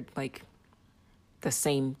encountered like the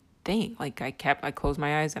same thing. Like I closed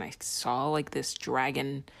my eyes and I saw like this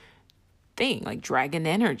dragon thing, like dragon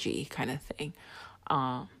energy kind of thing.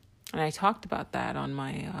 And I talked about that on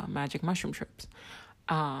my magic mushroom trips.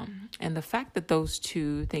 And the fact that those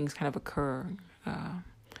two things kind of occur,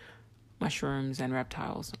 mushrooms and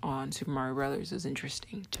reptiles on Super Mario Brothers, is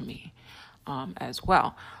interesting to me as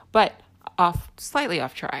well. But slightly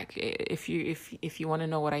off track. If you want to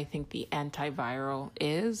know what I think the antiviral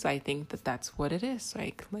is, I think that's what it is.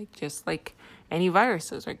 Like just like any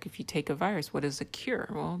viruses. Like if you take a virus, what is a cure?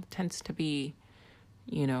 Well, it tends to be,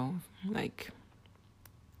 like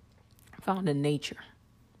found in nature.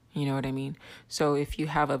 You know what I mean? So if you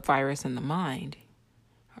have a virus in the mind,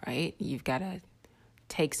 right, you've got to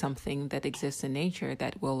take something that exists in nature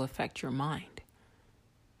that will affect your mind,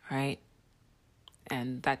 right?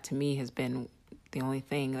 And that to me has been the only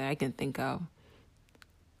thing that I can think of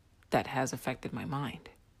that has affected my mind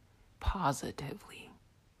positively,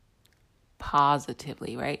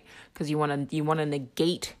 right? Because you want to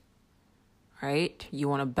negate, right? You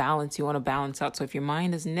want to balance out. So if your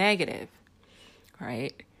mind is negative,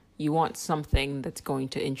 right, you want something that's going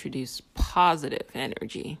to introduce positive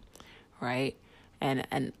energy, right? And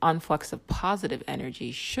an influx of positive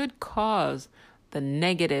energy should cause the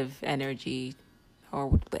negative energy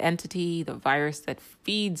or the entity, the virus that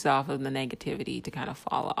feeds off of the negativity to kind of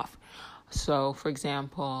fall off. So, for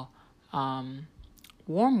example,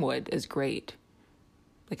 wormwood is great.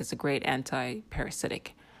 Like, it's a great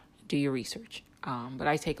anti-parasitic. Do your research. But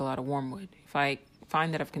I take a lot of wormwood. If I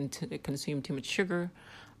find that I've consumed too much sugar,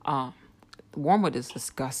 wormwood is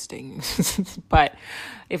disgusting. But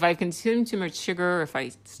if I consume too much sugar, if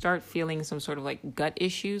I start feeling some sort of like gut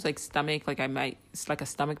issues, like stomach, it's like a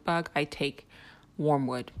stomach bug, I take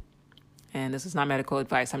wormwood. And this is not medical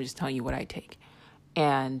advice. I'm just telling you what I take.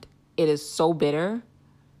 And it is so bitter,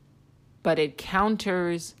 but it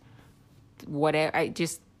counters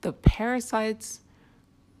the parasites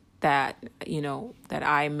that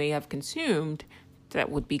I may have consumed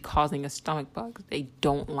that would be causing a stomach bug. They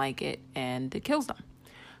don't like it and it kills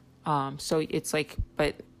them. So it's like,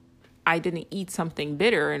 but I didn't eat something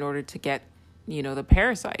bitter in order to get, the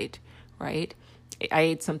parasite, right? I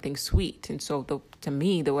ate something sweet. And so to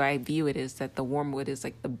me, the way I view it is that the wormwood is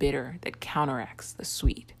like the bitter that counteracts the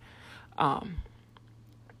sweet.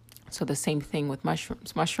 So the same thing with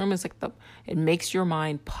mushrooms. Mushroom is like it makes your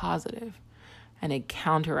mind positive and it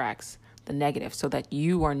counteracts the negative so that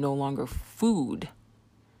you are no longer food,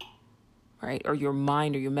 right? Or your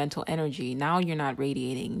mind or your mental energy. Now you're not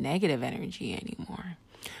radiating negative energy anymore.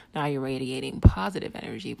 Now you're radiating positive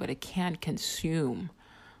energy, but it can't consume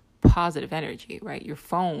positive energy, right? Your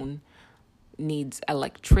phone needs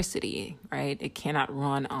electricity, right? It cannot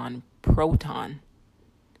run on proton,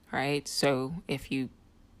 right? So if you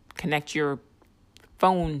connect your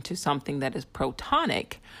phone to something that is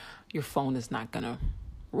protonic, your phone is not going to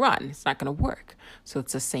run. It's not going to work. So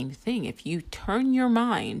it's the same thing. If you turn your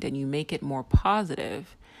mind and you make it more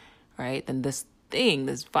positive, right, then this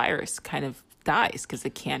virus kind of dies because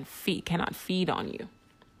it cannot feed on you.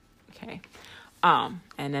 Okay. And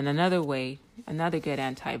then another good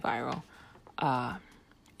antiviral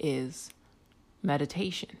is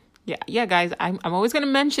meditation. Yeah, guys, I'm always going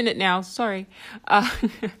to mention it now. Sorry.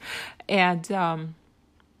 And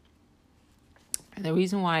And the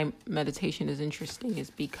reason why meditation is interesting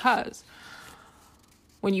is because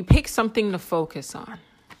when you pick something to focus on,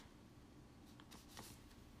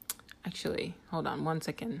 actually, hold on 1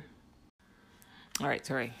 second. All right,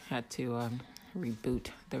 sorry, had to reboot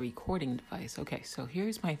the recording device. Okay, so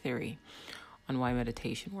here's my theory on why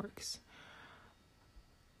meditation works.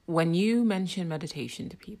 When you mention meditation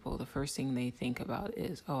to people, the first thing they think about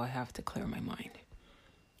is, I have to clear my mind.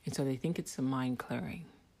 And so they think it's a mind clearing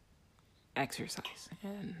exercise.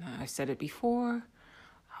 And I've said it before,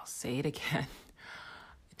 I'll say it again.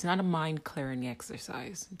 It's not a mind clearing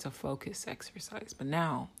exercise, it's a focus exercise. But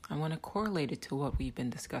now I want to correlate it to what we've been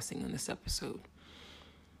discussing in this episode.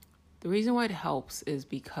 The reason why it helps is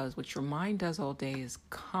because what your mind does all day is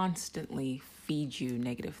constantly feed you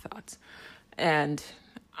negative thoughts. And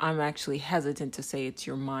I'm actually hesitant to say it's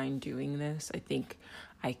your mind doing this. I think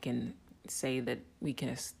I can say that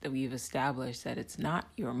we've established that it's not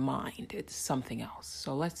your mind, it's something else.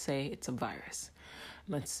 So let's say it's a virus.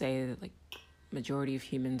 Let's say that majority of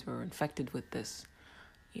humans were infected with this,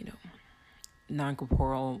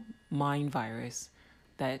 non-corporeal mind virus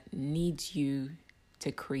that needs you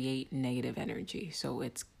to create negative energy. So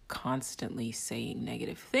it's constantly saying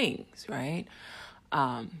negative things, right?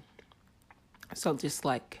 So just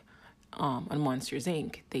like on Monsters,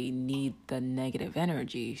 Inc., they need the negative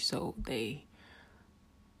energy, so they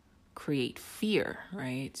create fear,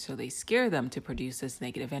 right? So they scare them to produce this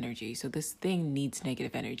negative energy. So this thing needs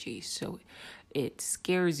negative energy. So it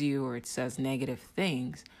scares you, or it says negative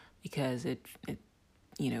things because it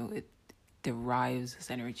derives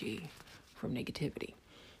this energy from negativity.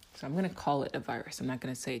 So I'm going to call it a virus. I'm not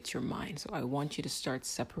going to say it's your mind. So I want you to start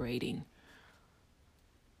separating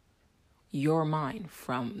your mind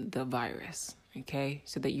from the virus, okay?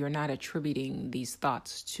 So that you're not attributing these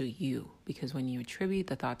thoughts to you. Because when you attribute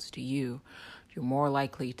the thoughts to you, you're more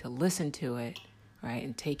likely to listen to it, right?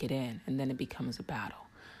 And take it in, and then it becomes a battle.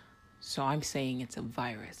 So I'm saying it's a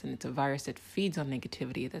virus, and it's a virus that feeds on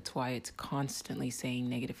negativity. That's why it's constantly saying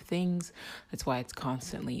negative things. That's why it's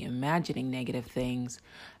constantly imagining negative things.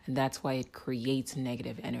 And that's why it creates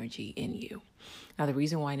negative energy in you. Now, the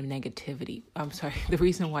reason why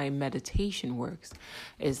meditation works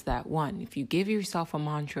is that, one, if you give yourself a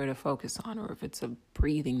mantra to focus on, or if it's a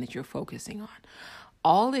breathing that you're focusing on,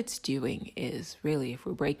 all it's doing is really, if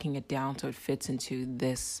we're breaking it down so it fits into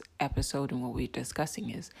this episode and what we're discussing,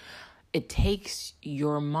 is it takes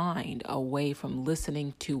your mind away from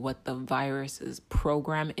listening to what the virus's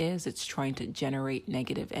program is. It's trying to generate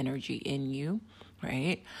negative energy in you,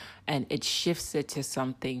 right? And it shifts it to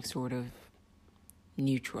something sort of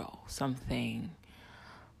neutral, something,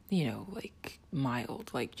 mild,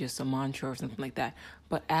 like just a mantra or something like that.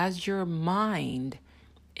 But as your mind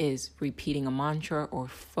is repeating a mantra or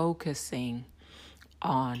focusing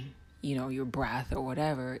on, your breath or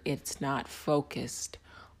whatever, it's not focused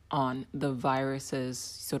on the virus's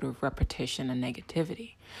sort of repetition and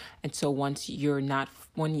negativity. And so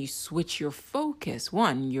when you switch your focus,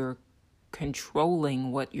 one, you're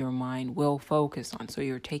controlling what your mind will focus on. So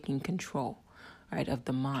you're taking control, right, of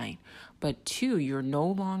the mind. But two, you're no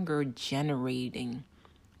longer generating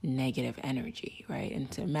negative energy, right?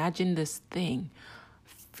 And to imagine this thing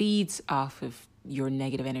feeds off of your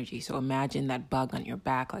negative energy. So imagine that bug on your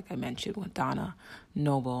back, like I mentioned with Donna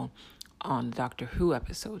Noble on the Doctor Who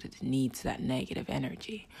episode. It needs that negative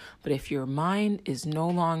energy. But if your mind is no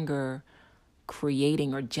longer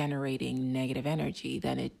creating or generating negative energy,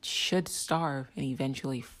 then it should starve and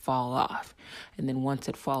eventually fall off. And then once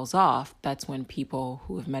it falls off, that's when people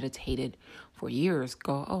who have meditated for years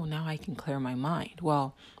go, oh, now I can clear my mind.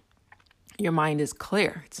 Well, your mind is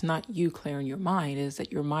clear. It's not you clearing your mind. It's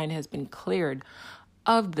that your mind has been cleared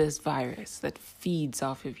of this virus that feeds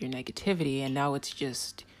off of your negativity. And now it's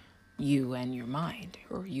just you and your mind,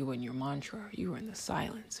 or you and your mantra, or you in the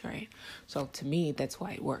silence, right? So to me, that's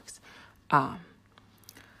why it works.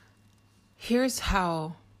 Here's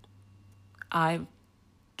how I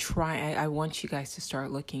want you guys to start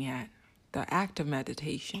looking at the act of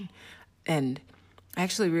meditation. And I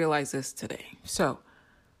actually realized this today. So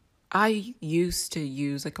I used to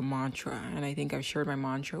use like a mantra, and I think I've shared my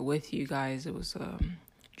mantra with you guys. It was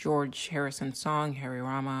George Harrison song, Hare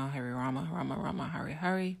Rama, Hare Rama, Rama Rama, Hare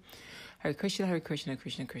Hare, Hare Krishna,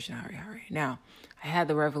 Krishna Krishna, Hare Hare. Now, I had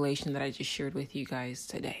the revelation that I just shared with you guys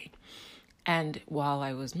today. And while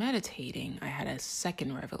I was meditating, I had a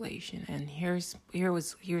second revelation. And here's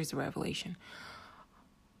the revelation.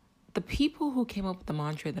 The people who came up with the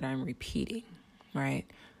mantra that I'm repeating, right?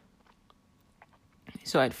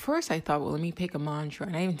 So at first I thought, well, let me pick a mantra.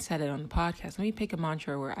 And I even said it on the podcast. Let me pick a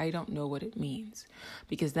mantra where I don't know what it means,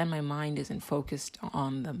 because then my mind isn't focused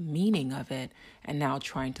on the meaning of it and now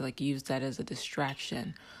trying to use that as a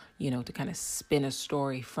distraction, to kind of spin a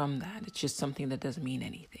story from that. It's just something that doesn't mean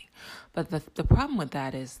anything. But the problem with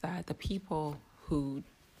that is that the people who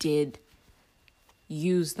did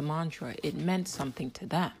use the mantra, it meant something to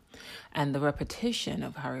them. And the repetition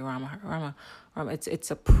of Hare Rama, Hare Rama,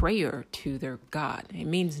 it's a prayer to their God. It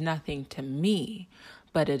means nothing to me,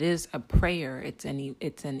 but it is a prayer. It's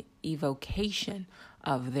an evocation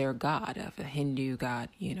of their God, of a Hindu God,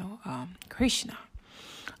 Krishna.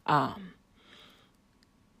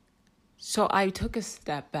 So I took a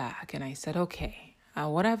step back and I said, okay,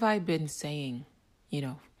 what have I been saying,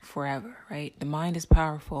 forever, right? The mind is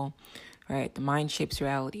powerful, right? The mind shapes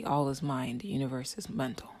reality. All is mind. The universe is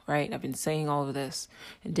mental, right? I've been saying all of this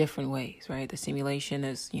in different ways, right? The simulation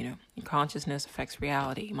is, consciousness affects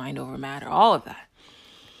reality, mind over matter, all of that.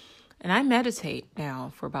 And I meditate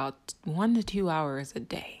now for about 1 to 2 hours a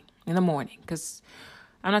day in the morning, because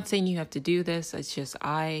I'm not saying you have to do this. It's just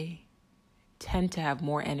I tend to have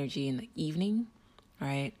more energy in the evening,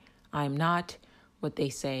 right? I'm not what they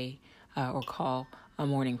say or call a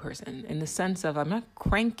morning person, in the sense of I'm not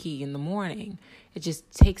cranky in the morning. It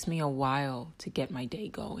just takes me a while to get my day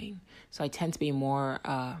going. So I tend to be more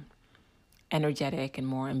energetic and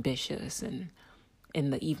more ambitious and in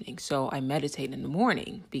the evening. So I meditate in the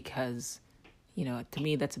morning because, to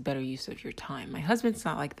me, that's a better use of your time. My husband's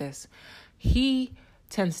not like this. He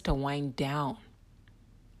tends to wind down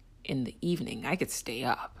in the evening. I could stay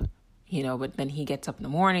up, but then he gets up in the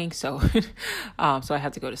morning. So, so I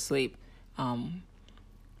have to go to sleep.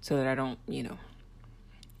 So that I don't,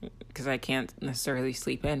 because I can't necessarily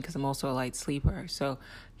sleep in because I'm also a light sleeper. So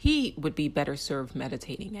he would be better served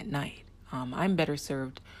meditating at night. I'm better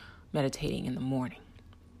served meditating in the morning.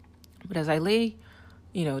 But as I lay,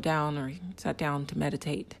 down or sat down to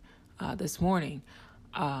meditate this morning,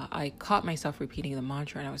 I caught myself repeating the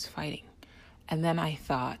mantra and I was fighting. And then I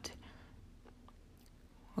thought,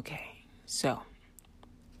 okay, so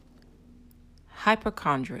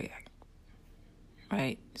hypochondriac,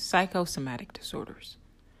 right? Psychosomatic disorders,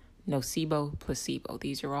 nocebo, placebo.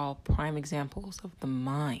 These are all prime examples of the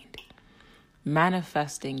mind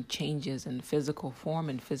manifesting changes in physical form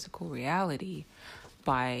and physical reality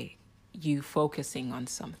by you focusing on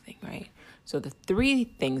something, right? So the 3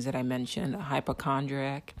 things that I mentioned,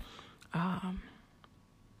 hypochondriac,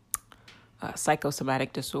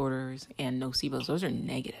 psychosomatic disorders, and nocebos, those are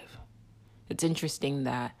negative. It's interesting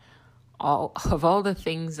that all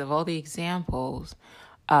the examples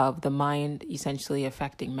of the mind essentially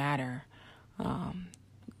affecting matter,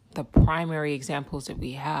 the primary examples that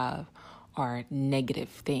we have are negative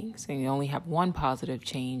things. And you only have one positive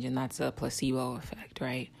change, and that's a placebo effect,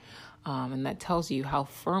 right? And that tells you how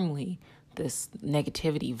firmly this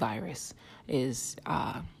negativity virus is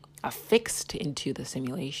affixed into the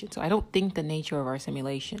simulation. So I don't think the nature of our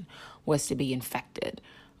simulation was to be infected,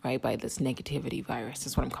 right, by this negativity virus.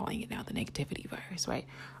 That's what I'm calling it now, the negativity virus, right?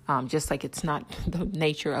 Just like it's not the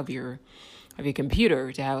nature of your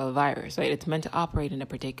computer to have a virus, right? It's meant to operate in a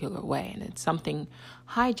particular way, and it's something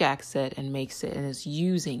hijacks it and makes it and is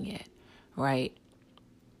using it, right,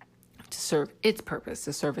 to serve its purpose,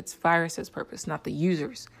 to serve its virus's purpose, not the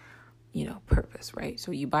user's, purpose, right?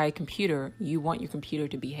 So you buy a computer, you want your computer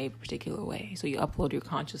to behave a particular way. So you upload your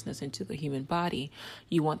consciousness into the human body,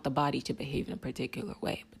 you want the body to behave in a particular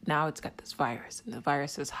way. But now it's got this virus, and the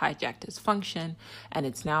virus has hijacked its function, and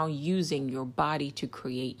it's now using your body to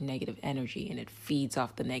create negative energy, and it feeds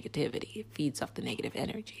off the negativity. It feeds off the negative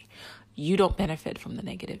energy. You don't benefit from the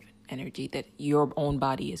negative energy that your own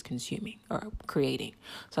body is consuming or creating.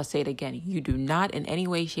 So I'll say it again. You do not in any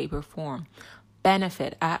way, shape, or form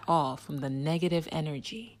benefit at all from the negative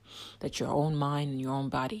energy that your own mind and your own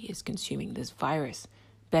body is consuming. This virus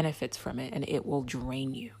benefits from it, and it will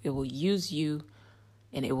drain you. It will use you,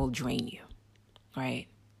 and it will drain you, right?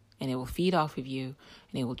 And it will feed off of you,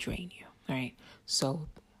 and it will drain you, right? So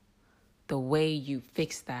the way you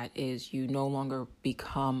fix that is you no longer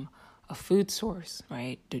become a food source,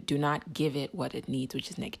 right? Do not give it what it needs, which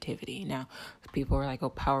is negativity. Now, people are like, oh,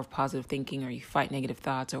 power of positive thinking, or you fight negative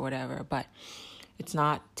thoughts or whatever. But it's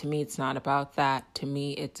not, to me, it's not about that. To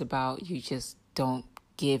me, it's about you just don't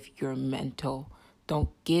give your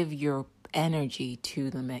energy to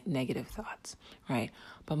the negative thoughts, right?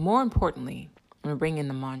 But more importantly, I'm going to bring in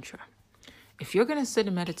the mantra. If you're going to sit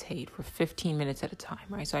and meditate for 15 minutes at a time,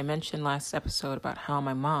 right? So I mentioned last episode about how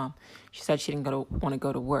my mom, she said she didn't want to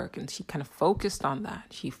go to work, and she kind of focused on that.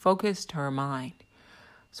 She focused her mind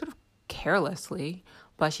sort of carelessly,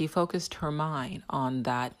 but she focused her mind on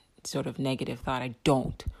that sort of negative thought. I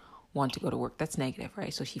don't want to go to work. That's negative,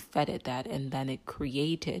 right? So she fed it that, and then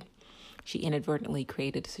she inadvertently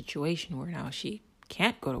created a situation where now she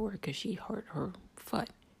can't go to work because she hurt her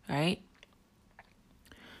foot, right?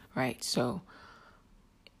 Right. So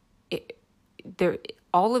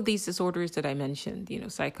all of these disorders that I mentioned,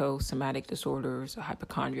 psychosomatic disorders,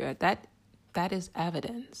 hypochondria, that is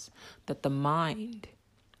evidence that the mind,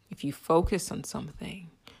 if you focus on something,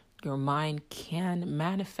 your mind can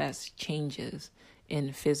manifest changes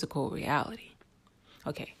in physical reality.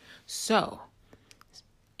 Okay, so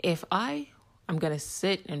if I'm going to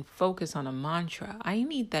sit and focus on a mantra, I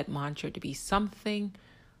need that mantra to be something,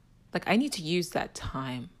 like I need to use that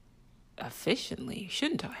time efficiently,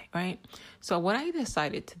 shouldn't I? Right? So what I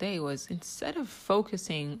decided today was, instead of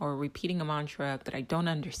focusing or repeating a mantra that I don't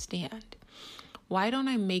understand, why don't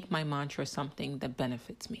I make my mantra something that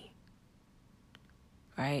benefits me?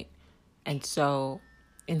 Right? And so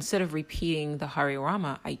instead of repeating the Hare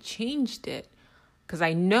Rama, I changed it because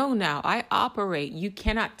I know now you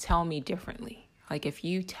cannot tell me differently. Like if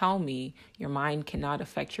you tell me your mind cannot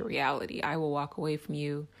affect your reality, I will walk away from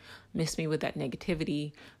you, miss me with that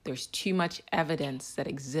negativity. There's too much evidence that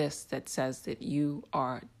exists that says that you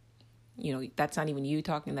are, that's not even you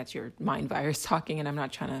talking, that's your mind virus talking. And I'm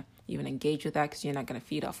not trying to even engage with that because you're not going to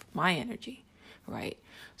feed off my energy, right?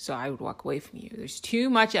 So I would walk away from you. There's too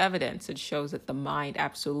much evidence that shows that the mind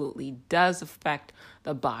absolutely does affect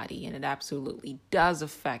the body, and it absolutely does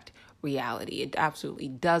affect reality. It absolutely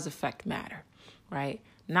does affect matter. Right?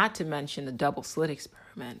 Not to mention the double slit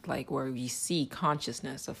experiment, like where we see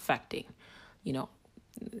consciousness affecting,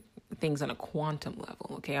 things on a quantum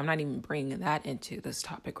level. Okay. I'm not even bringing that into this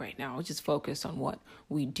topic right now. I'll just focus on what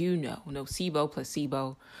we do know. Nocebo,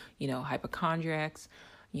 placebo, hypochondriacs,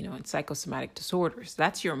 and psychosomatic disorders.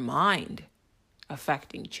 That's your mind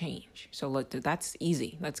affecting change. So look, that's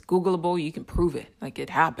easy. That's Googleable. You can prove it. Like it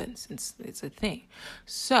happens. It's a thing.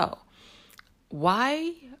 So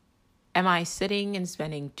why am I sitting and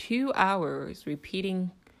spending 2 hours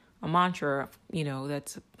repeating a mantra,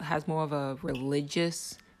 that has more of a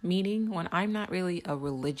religious meaning when I'm not really a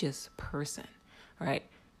religious person, right?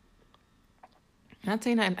 I'm not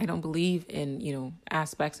saying I don't believe in,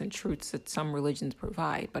 aspects and truths that some religions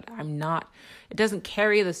provide, but it doesn't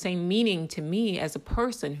carry the same meaning to me as a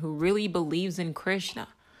person who really believes in Krishna,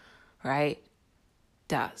 right?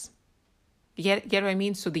 Does. Get what I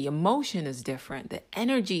mean? So the emotion is different. The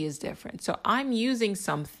energy is different. So I'm using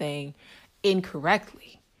something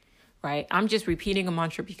incorrectly, right? I'm just repeating a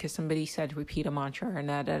mantra because somebody said repeat a mantra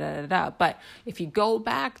and da. But if you go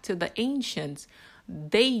back to the ancients,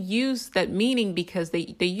 they used that meaning because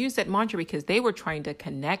they used that mantra because they were trying to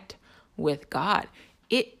connect with God.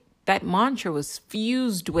 That mantra was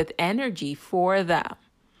fused with energy for them.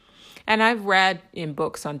 And I've read in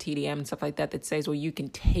books on TDM and stuff like that says, well, you can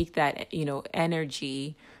take that,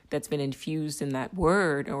 energy that's been infused in that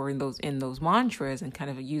word or in those mantras and kind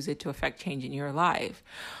of use it to affect change in your life.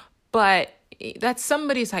 But that's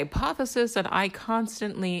somebody's hypothesis, and I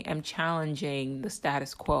constantly am challenging the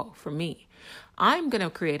status quo for me. I'm going to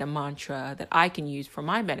create a mantra that I can use for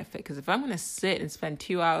my benefit, because if I'm going to sit and spend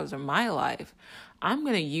 2 hours of my life, I'm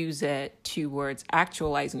going to use it towards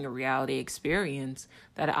actualizing a reality experience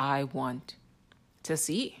that I want to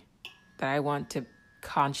see, that I want to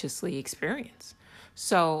consciously experience.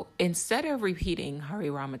 So instead of repeating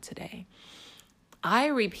Hare Rama today,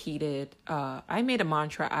 I made a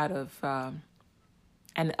mantra out of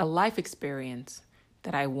a life experience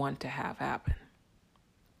that I want to have happen.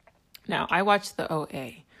 Now, I watched the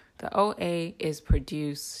OA. The OA is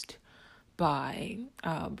produced by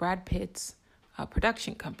Brad Pitt's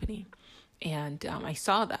production company. And I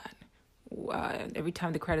saw that. Every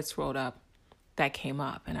time the credits rolled up, that came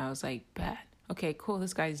up. And I was like, bet. Okay, cool.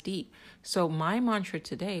 This guy's deep. So my mantra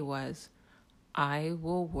today was, I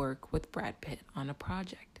will work with Brad Pitt on a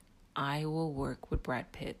project. I will work with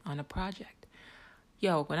Brad Pitt on a project.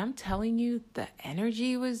 Yo, when I'm telling you the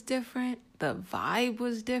energy was different, the vibe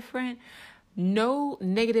was different, no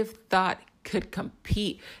negative thought could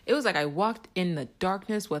compete. It was like I walked in the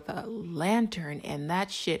darkness with a lantern and that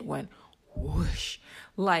shit went whoosh.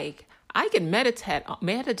 Like I can meditate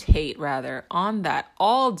on that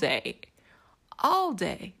all day.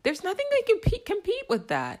 There's nothing that can compete with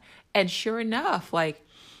that. And sure enough, like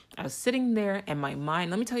I was sitting there and my mind,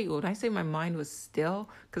 let me tell you, when I say my mind was still,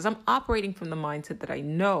 because I'm operating from the mindset that I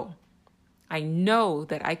know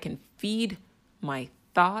that I can feed my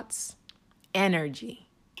thoughts energy,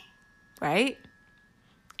 right?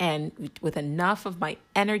 And with enough of my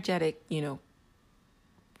energetic,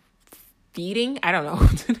 feeding, I don't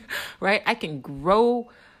know, right? I can grow,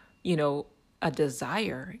 a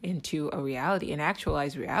desire into a reality, an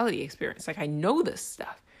actualized reality experience. Like I know this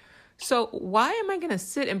stuff. So why am I going to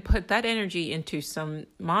sit and put that energy into some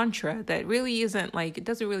mantra that really isn't like, it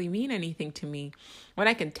doesn't really mean anything to me when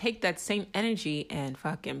I can take that same energy and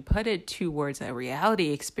fucking put it towards a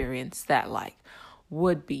reality experience that like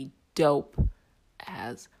would be dope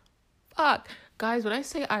as fuck. Guys, when I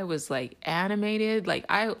say I was like animated, like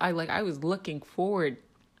I was looking forward.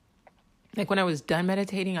 Like when I was done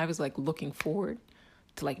meditating, I was like looking forward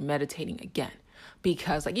to like meditating again.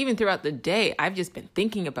 Because like even throughout the day, I've just been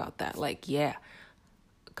thinking about that. Like, yeah,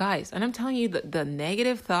 guys, and I'm telling you that the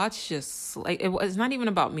negative thoughts just like, it was not even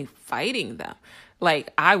about me fighting them.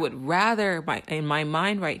 Like I would rather in my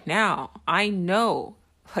mind right now, I know,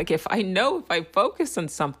 like if I focus on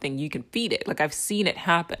something, you can feed it. Like I've seen it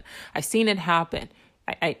happen.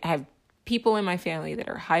 I have people in my family that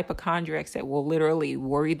are hypochondriacs that will literally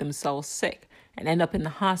worry themselves sick and end up in the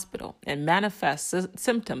hospital and manifest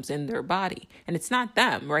symptoms in their body. And it's not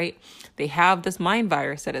them, right? They have this mind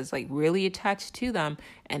virus that is like really attached to them,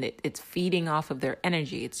 and it's feeding off of their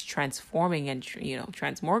energy. It's transforming and,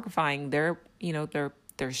 transmorgifying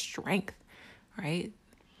their strength, right?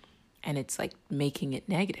 And it's like making it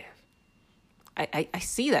negative. I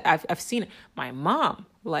see that. I've seen it. My mom,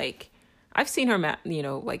 like, I've seen her,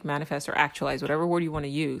 manifest or actualize, whatever word you want to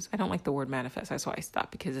use. I don't like the word manifest. That's why I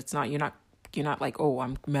stopped, because it's not, you're not like, oh,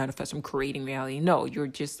 I'm creating reality. No, you're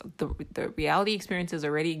just, the reality experiences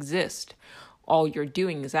already exist. All you're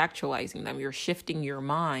doing is actualizing them. You're shifting your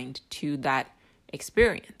mind to that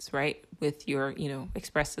experience, right? With your,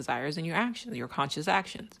 expressed desires and your actions, your conscious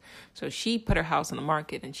actions. So she put her house on the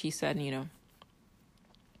market and she said,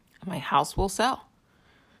 my house will sell.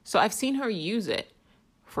 So I've seen her use it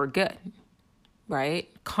for good, right?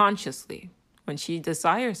 Consciously. When she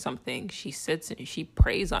desires something, she sits and she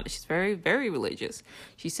prays on it. She's very, very religious.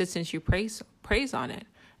 She sits and she prays on it,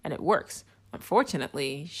 and it works.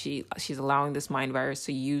 Unfortunately, she's allowing this mind virus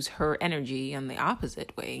to use her energy in the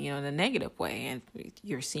opposite way, in a negative way, and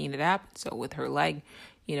you're seeing it happen. So with her leg,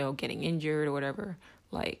 getting injured or whatever,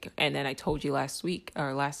 like, and then I told you last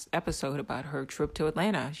episode about her trip to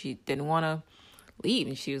Atlanta. She didn't want to leave,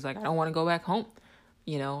 and she was like, I don't want to go back home.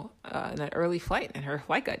 In an early flight, and her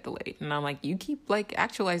flight got delayed. And I'm like, you keep like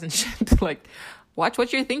actualizing shit, like watch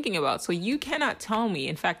what you're thinking about. So you cannot tell me.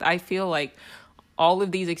 In fact, I feel like all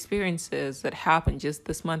of these experiences that happened just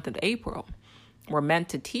this month of April were meant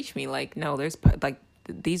to teach me like, no, there's like,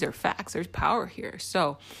 these are facts. There's power here.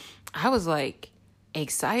 So I was like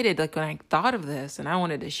excited. Like when I thought of this, and I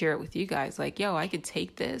wanted to share it with you guys, like, yo, I could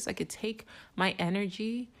take this. I could take my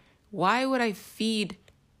energy. Why would I feed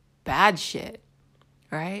bad shit?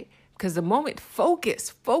 Right? Because the moment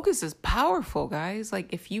focus is powerful, guys.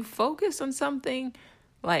 Like if you focus on something,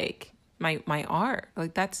 like my art,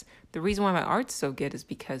 like that's the reason why my art's so good, is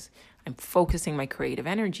because I'm focusing my creative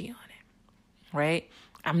energy on it, right?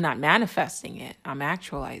 I'm not manifesting it. I'm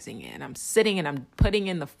actualizing it. I'm sitting and I'm putting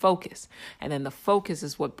in the focus. And then the focus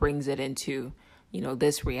is what brings it into,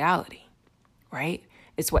 this reality, right?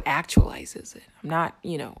 It's what actualizes it.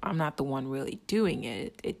 I'm not the one really doing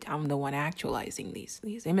it. I'm the one actualizing these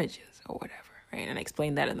images or whatever, right? And I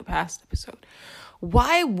explained that in the past episode.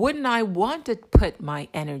 Why wouldn't I want to put my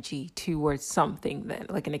energy towards something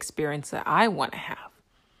that, like an experience that I want to have?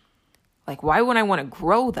 Like, why would I want to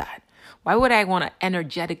grow that? Why would I want to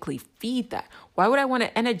energetically feed that? Why would I want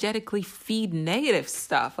to energetically feed negative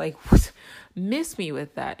stuff? Like, miss me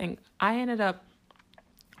with that. And I ended up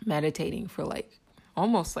meditating for like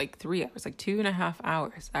almost like 3 hours, like 2.5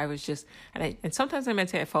 hours. I was just, and sometimes I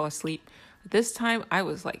meditate, I fall asleep. This time I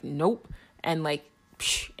was like, nope. And like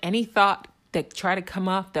any thought that tried to come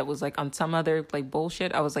up that was like on some other like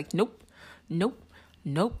bullshit, I was like, nope.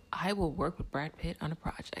 I will work with Brad Pitt on a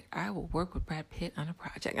project.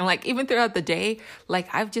 And like even throughout the day, like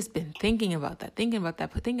I've just been thinking about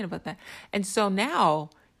that. And so now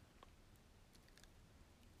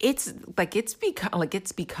it's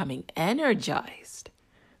becoming energized,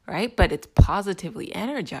 right? But it's positively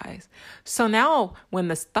energized. So now when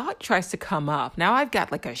this thought tries to come up, now I've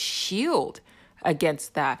got like a shield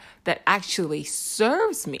against that actually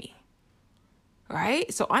serves me,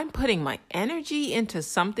 right? So I'm putting my energy into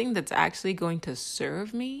something that's actually going to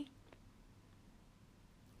serve me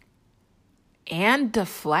and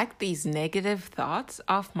deflect these negative thoughts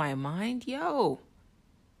off my mind. Yo,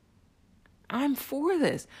 I'm for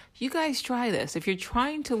this. You guys try this. If you're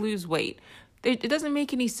trying to lose weight, it doesn't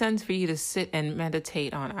make any sense for you to sit and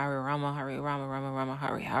meditate on Hare Rama, Hare Rama, Rama Rama,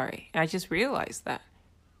 Hare Hare. And I just realized that.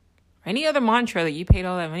 Any other mantra that you paid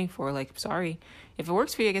all that money for, like, sorry. If it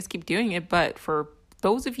works for you, I guess keep doing it. But for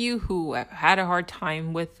those of you who have had a hard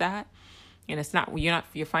time with that, and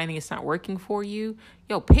you're finding it's not working for you,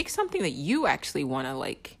 pick something that you actually want to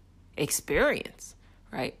like experience,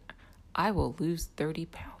 right? I will lose 30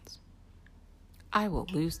 pounds. I will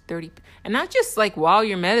lose 30. And not just like while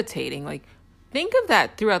you're meditating, like think of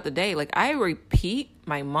that throughout the day. Like I repeat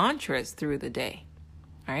my mantras through the day,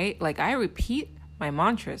 all right? Like I repeat my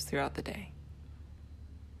mantras throughout the day.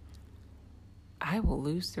 I will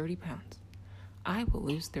lose 30 pounds. I will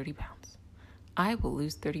lose 30 pounds. I will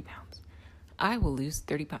lose 30 pounds. I will lose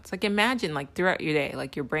 30 pounds. Like imagine like throughout your day,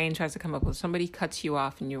 like your brain tries to come up with somebody cuts you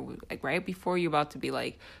off and you're like right before you're about to be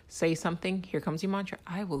like, say something, here comes your mantra.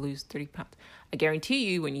 I will lose 30 pounds. I guarantee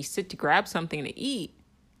you when you sit to grab something to eat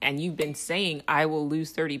and you've been saying, I will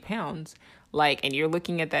lose 30 pounds, like, and you're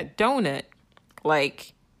looking at that donut,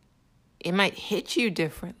 like it might hit you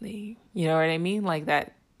differently. You know what I mean? Like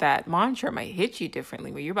that mantra might hit you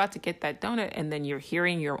differently where you're about to get that donut and then you're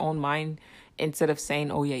hearing your own mind instead of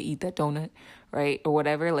saying, oh yeah, eat that donut, right? Or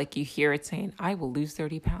whatever, like you hear it saying, I will lose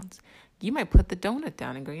 30 pounds. You might put the donut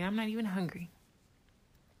down and go, yeah, I'm not even hungry.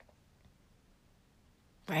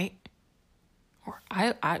 Right? Or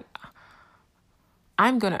I'm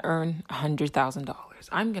going to earn $100,000.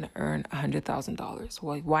 I'm going to earn $100,000.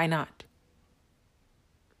 Well, why not?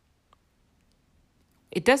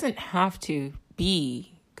 It doesn't have to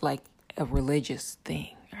be like a religious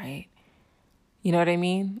thing, right? You know what I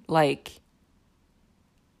mean? Like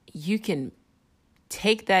you can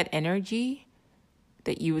take that energy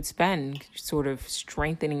that you would spend sort of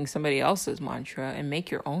strengthening somebody else's mantra and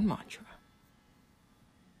make your own mantra.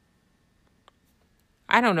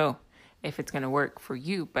 I don't know if it's going to work for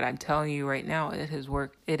you, but I'm telling you right now, it has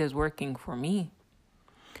worked. It is working for me.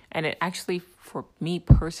 And it actually, for me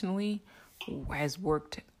personally, has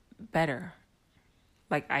worked better.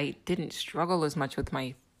 Like I didn't struggle as much with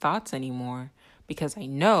my thoughts anymore because I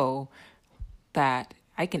know that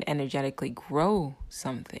I can energetically grow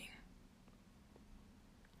something.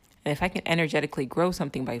 And if I can energetically grow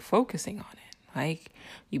something by focusing on it, like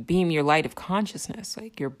you beam your light of consciousness,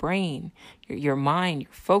 like your brain, your mind,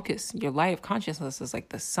 your focus, your light of consciousness is like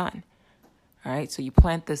the sun. All right. So you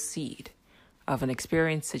plant the seed of an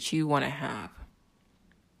experience that you want to have.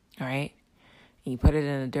 All right. And you put it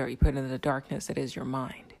in the dirt. You put it in the darkness that is your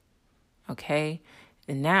mind. Okay.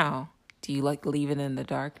 And now, do you like leave it in the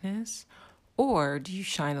darkness? Or do you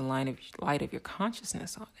shine the light of your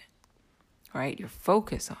consciousness on it? Right? Your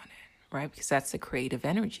focus on it, right? Because that's the creative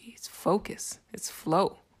energy. It's focus. It's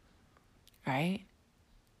flow, right?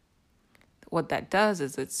 What that does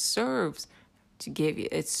is it serves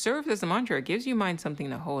as a mantra. It gives your mind something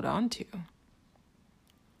to hold on to.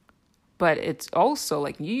 But it's also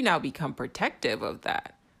like you now become protective of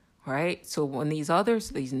that, right? So when these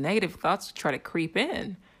negative thoughts try to creep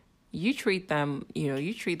in, you treat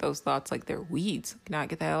those thoughts like they're weeds. Now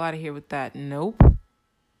get the hell out of here with that. Nope.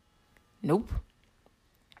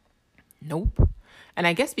 And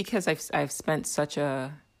I guess because I've spent such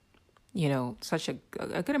a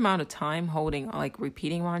good amount of time holding, like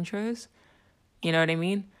repeating mantras, you know what I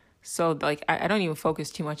mean? So like, I don't even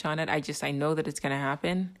focus too much on it. I know that it's going to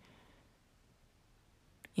happen.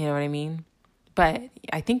 You know what I mean? But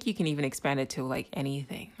I think you can even expand it to like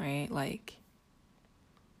anything, right? Like,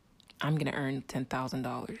 I'm going to earn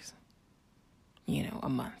 $10,000, a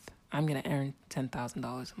month. I'm going to earn $10,000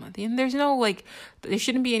 a month. And there's no, like, there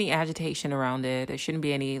shouldn't be any agitation around it. There shouldn't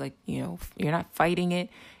be any, like, you're not fighting it.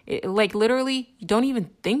 Like, literally, don't even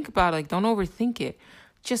think about it. Like, don't overthink it.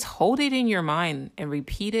 Just hold it in your mind and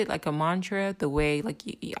repeat it like a mantra the way, like,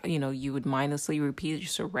 you would mindlessly repeat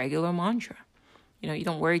just a regular mantra. You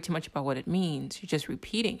don't worry too much about what it means. You're just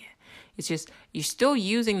repeating it. It's just, you're still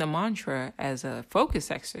using the mantra as a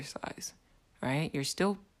focus exercise, right? You're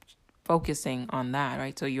still focusing on that,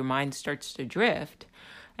 right? So your mind starts to drift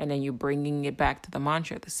and then you're bringing it back to the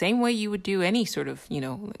mantra the same way you would do any sort of,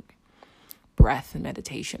 like breath and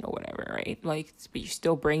meditation or whatever, right? Like, but you're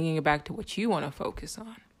still bringing it back to what you want to focus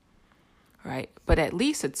on, right? But at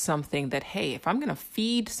least it's something that, hey, if I'm going to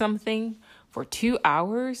feed something for 2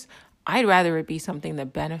 hours, I'd rather it be something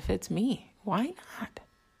that benefits me. Why not?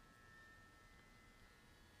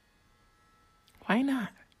 Why not?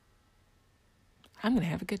 I'm going to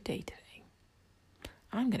have a good day today.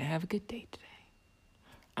 I'm going to have a good day today.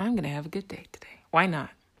 I'm going to have a good day today. Why not?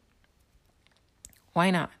 Why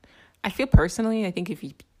not? I feel personally, I think if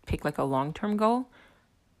you pick like a long-term goal,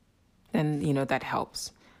 then, that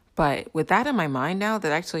helps. But with that in my mind now,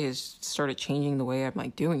 that actually has started changing the way I'm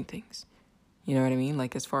like doing things. You know what I mean?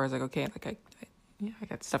 Like as far as like, okay, like I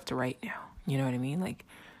got stuff to write now. You know what I mean? Like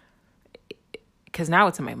because now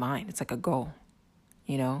it's in my mind. It's like a goal,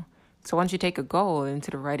 you know? So once you take a goal,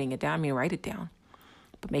 instead of writing it down, you write it down,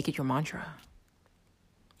 but make it your mantra.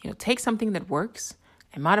 You know, take something that works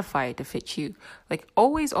and modify it to fit you. Like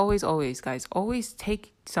always, guys, always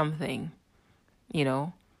take something, you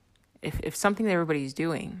know, if something that everybody's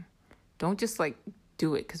doing, don't just like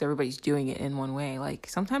do it because everybody's doing it in one way. Like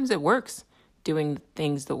sometimes it works doing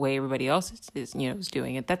things the way everybody else is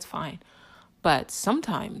doing it. That's fine. But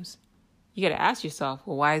sometimes you got to ask yourself,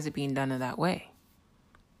 well, why is it being done in that way?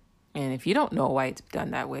 And if you don't know why it's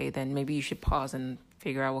done that way, then maybe you should pause and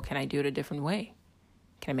figure out, well, can I do it a different way?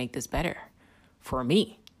 Can I make this better for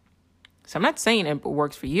me? So I'm not saying it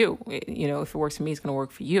works for you. You know, if it works for me, it's going to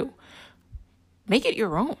work for you. Make it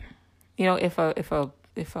your own. You know, if a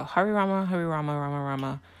Hare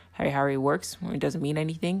Rama, Hare works, it doesn't mean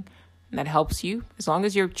anything, and that helps you, as long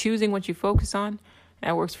as you're choosing what you focus on, and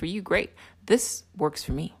that works for you, great. This works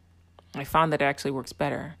for me. I found that it actually works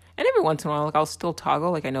better. And every once in a while, like I'll still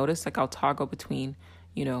toggle, like I noticed, like I'll toggle between,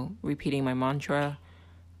 you know, repeating my mantra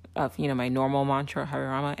of, you know, my normal mantra, Hare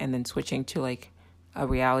Rama, and then switching to like a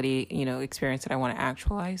reality, you know, experience that I want to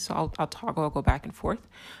actualize. So I'll toggle, I'll go back and forth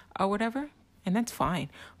or whatever. And that's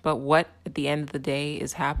fine. But what at the end of the day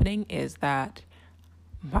is happening is that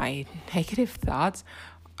my negative thoughts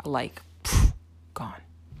are like gone.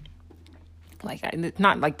 Like, it's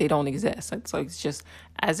not like they don't exist. It's like, it's just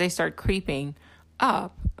as they start creeping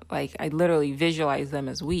up, like I literally visualize them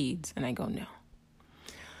as weeds and I go, no.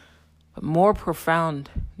 But more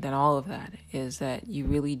profound than all of that is that you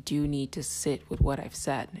really do need to sit with what I've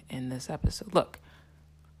said in this episode. Look,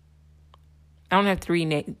 I don't have three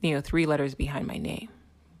letters behind my name,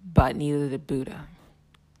 but neither did Buddha.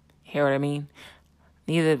 Hear what I mean?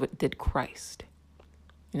 Neither did Christ.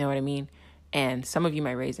 You know what I mean? And some of you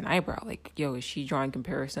might raise an eyebrow, like, yo, is she drawing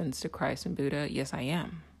comparisons to Christ and Buddha? Yes, I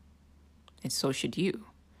am. And so should you.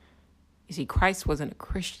 You see, Christ wasn't a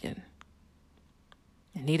Christian.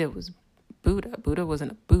 And neither was Buddha. Buddha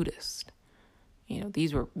wasn't a Buddhist. You know,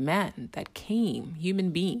 these were men that came,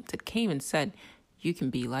 human beings that came and said, you can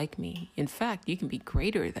be like me. In fact, you can be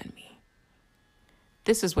greater than me.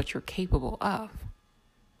 This is what you're capable of.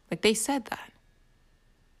 Like they said that.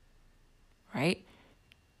 Right?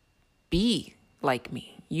 Be like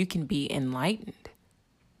me. You can be enlightened.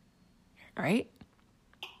 Right?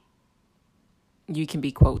 You can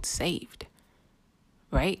be, quote, saved.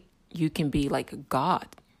 Right? You can be like a God.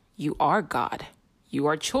 You are God. You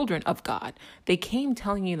are children of God. They came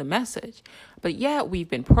telling you the message. But yet we've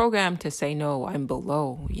been programmed to say, no, I'm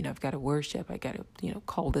below. You know, I've got to worship. I got to, you know,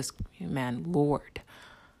 call this man Lord.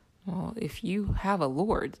 Well, if you have a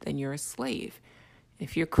Lord, then you're a slave.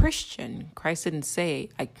 If you're Christian, Christ didn't say,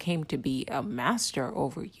 I came to be a master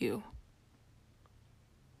over you.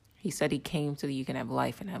 He said he came so that you can have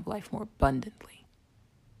life and have life more abundantly.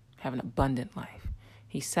 Have an abundant life.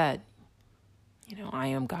 He said, you know, I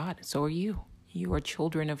am God. So are you. You are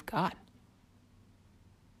children of God.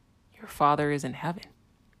 Your Father is in heaven.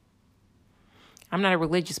 I'm not a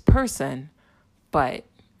religious person, but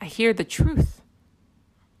I hear the truth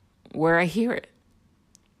where I hear it.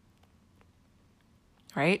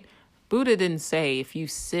 Right? Buddha didn't say if you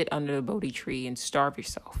sit under the Bodhi tree and starve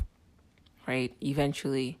yourself, right,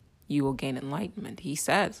 eventually you will gain enlightenment. He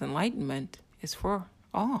says enlightenment is for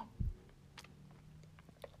all.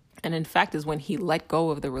 And in fact, is when he let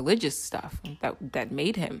go of the religious stuff that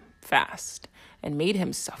made him fast and made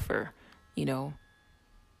him suffer, you know,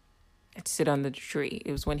 and sit under the tree.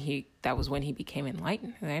 That was when he became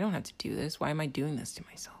enlightened. And I don't have to do this. Why am I doing this to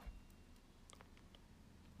myself?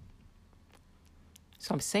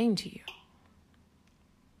 So I'm saying to you,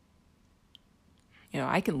 you know,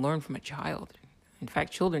 I can learn from a child. In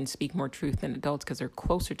fact, children speak more truth than adults because they're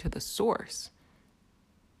closer to the source.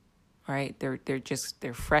 Right?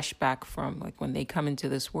 They're fresh back from like when they come into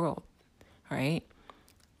this world, right?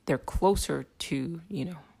 They're closer to, you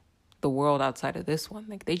know, the world outside of this one.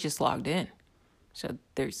 Like they just logged in. So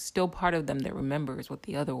there's still part of them that remembers what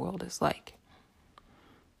the other world is like.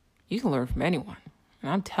 You can learn from anyone.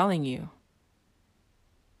 And I'm telling you,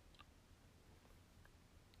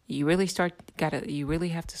 you really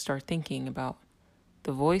have to start thinking about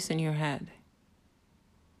the voice in your head.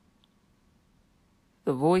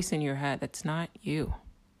 The voice in your head, that's not you.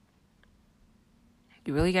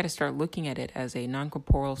 You really got to start looking at it as a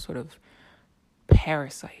non-corporeal sort of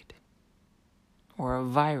parasite or a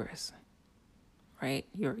virus, right?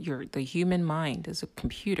 The human mind is a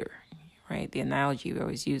computer, right? The analogy we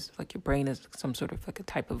always use is like your brain is some sort of like a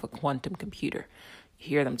type of a quantum computer. You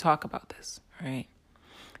hear them talk about this, right?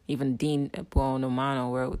 Even Dean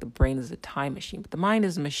Buonomano wrote, the brain is a time machine. But the mind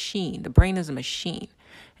is a machine. The brain is a machine.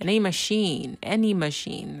 And any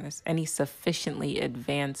machine, any sufficiently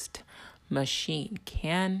advanced machine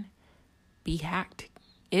can be hacked,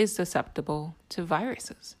 is susceptible to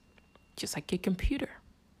viruses, just like your computer.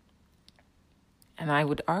 And I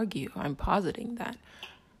would argue, I'm positing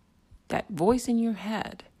that voice in your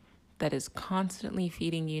head that is constantly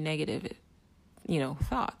feeding you negative,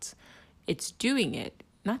 thoughts, it's doing it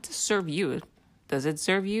not to serve you. Does it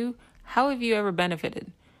serve you? How have you ever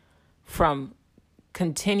benefited from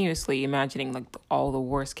continuously imagining like all the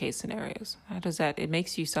worst case scenarios? How does that? It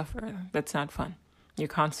makes you suffer. That's not fun. You're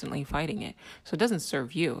constantly fighting it. So it doesn't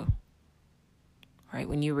serve you, right?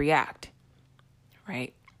 When you react,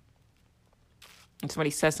 right? And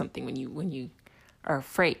somebody says something, when you are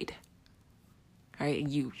afraid, right?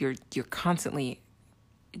 You're constantly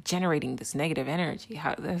generating this negative energy.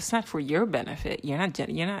 That's not for your benefit. You're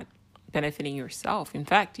not benefiting yourself. In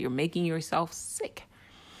fact, you're making yourself sick.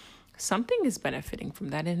 Something is benefiting from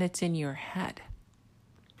that, and it's in your head.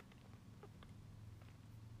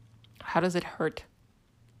 How does it hurt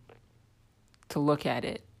to look at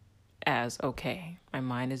it as, okay, my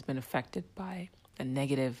mind has been affected by a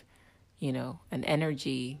negative, an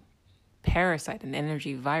energy parasite, an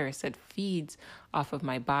energy virus that feeds off of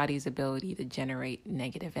my body's ability to generate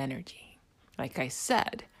negative energy. Like I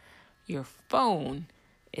said, your phone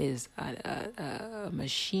is a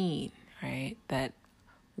machine, right, that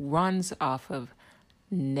runs off of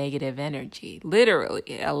negative energy. Literally,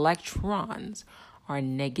 electrons are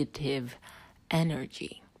negative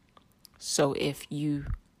energy. So if you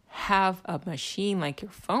have a machine like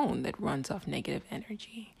your phone that runs off negative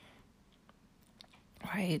energy,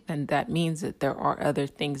 right, then that means that there are other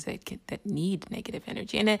things that need negative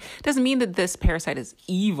energy. And it doesn't mean that this parasite is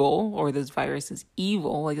evil or this virus is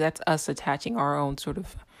evil. Like, that's us attaching our own sort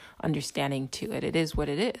of understanding to it. It is what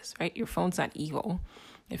it is, right? Your phone's not evil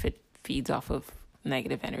if it feeds off of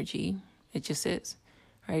negative energy. It just is,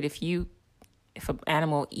 right? If an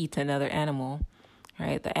animal eats another animal,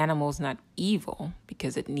 right, the animal's not evil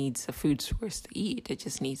because it needs a food source to eat. It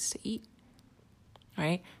just needs to eat.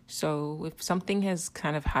 Right? So if something has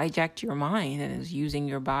kind of hijacked your mind and is using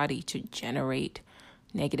your body to generate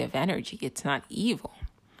negative energy, it's not evil.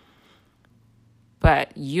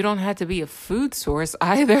 But you don't have to be a food source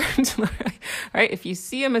either. Right? If you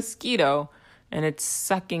see a mosquito and it's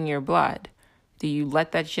sucking your blood, do you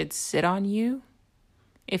let that shit sit on you?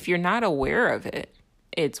 If you're not aware of it,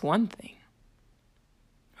 it's one thing.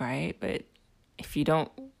 Right? But if you don't,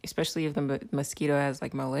 especially if the mosquito has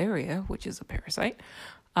like malaria, which is a parasite,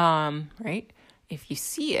 right? If you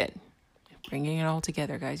see it, bringing it all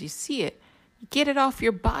together, guys, you see it, get it off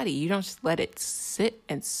your body. You don't just let it sit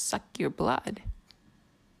and suck your blood.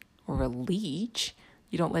 Or a leech,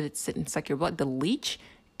 you don't let it sit and suck your blood. The leech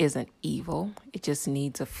isn't evil. It just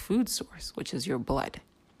needs a food source, which is your blood,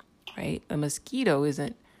 right? The mosquito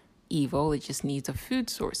isn't evil. It just needs a food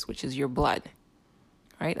source, which is your blood.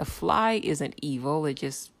 Right? A fly isn't evil. It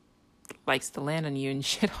just likes to land on you and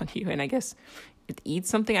shit on you. And I guess it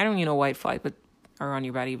eats something. I don't even know white flies are on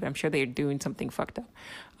your body, but I'm sure they're doing something fucked up.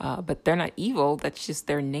 But they're not evil. That's just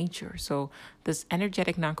their nature. So this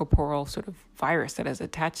energetic non-corporeal sort of virus that has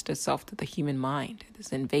attached itself to the human mind,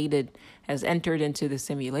 has entered into the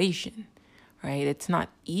simulation, right? It's not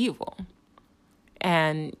evil.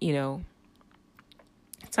 And,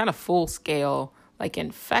 it's not a full-scale like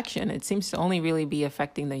infection. It seems to only really be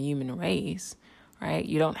affecting the human race, right?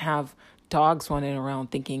 You don't have dogs running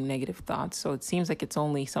around thinking negative thoughts. So it seems like it's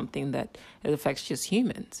only something that it affects just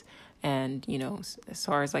humans. And, as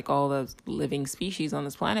far as like all the living species on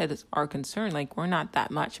this planet are concerned, like we're not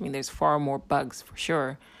that much. I mean, there's far more bugs for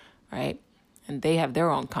sure, right? And they have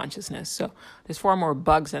their own consciousness. So there's far more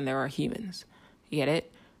bugs than there are humans. You get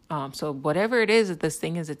it? So whatever it is that this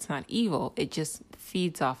thing is, it's not evil. It just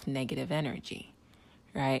feeds off negative energy.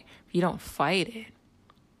 Right? If you don't fight it,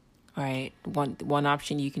 right? One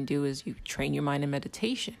option you can do is you train your mind in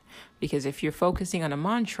meditation. Because if you're focusing on a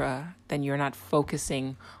mantra, then you're not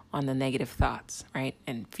focusing on the negative thoughts, right?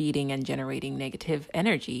 And feeding and generating negative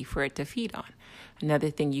energy for it to feed on. Another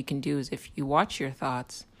thing you can do is if you watch your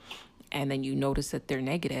thoughts and then you notice that they're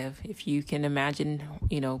negative, if you can imagine,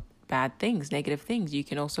 bad things, negative things, you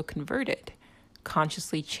can also convert it.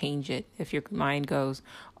 Consciously change it. If your mind goes,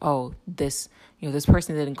 oh, this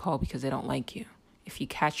person didn't call because they don't like you. If you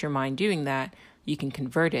catch your mind doing that, you can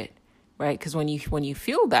convert it, right? Because when you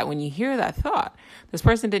feel that, when you hear that thought, this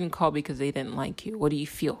person didn't call because they didn't like you. What do you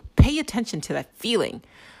feel? Pay attention to that feeling.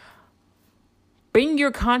 Bring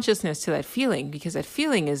your consciousness to that feeling, because that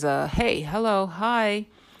feeling is a, hey, hello, hi,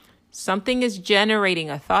 Something is generating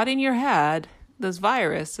a thought in your head. This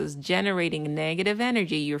virus is generating negative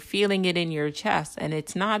energy. You're feeling it in your chest, and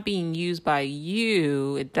it's not being used by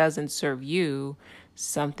you. It doesn't serve you.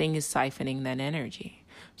 Something is siphoning that energy.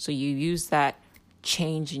 So you use that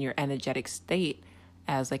change in your energetic state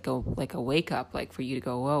as like a wake up, like for you to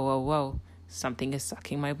go, whoa, whoa, whoa. Something is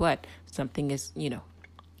sucking my blood. Something is,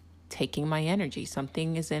 taking my energy.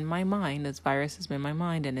 Something is in my mind. This virus is in my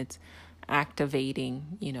mind, and it's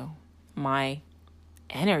activating, my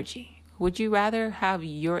energy. Would you rather have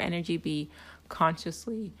your energy be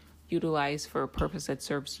consciously utilized for a purpose that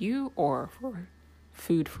serves you, or for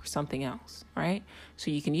food for something else, right?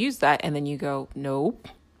 So you can use that, and then you go, nope.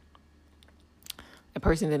 A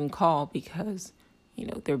person didn't call because,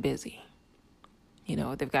 they're busy.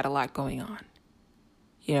 They've got a lot going on.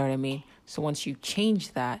 You know what I mean? So once you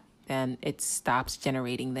change that, then it stops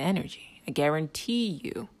generating the energy. I guarantee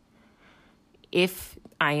you, if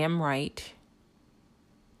I am right,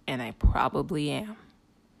 and I probably am,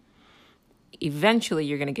 eventually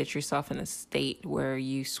you're going to get yourself in a state where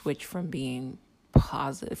you switch from being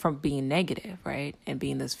positive, from being negative, right? And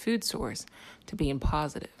being this food source to being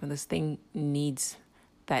positive. And this thing needs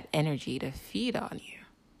that energy to feed on you.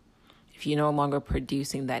 If you're no longer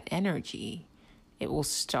producing that energy, it will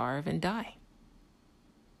starve and die.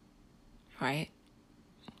 Right?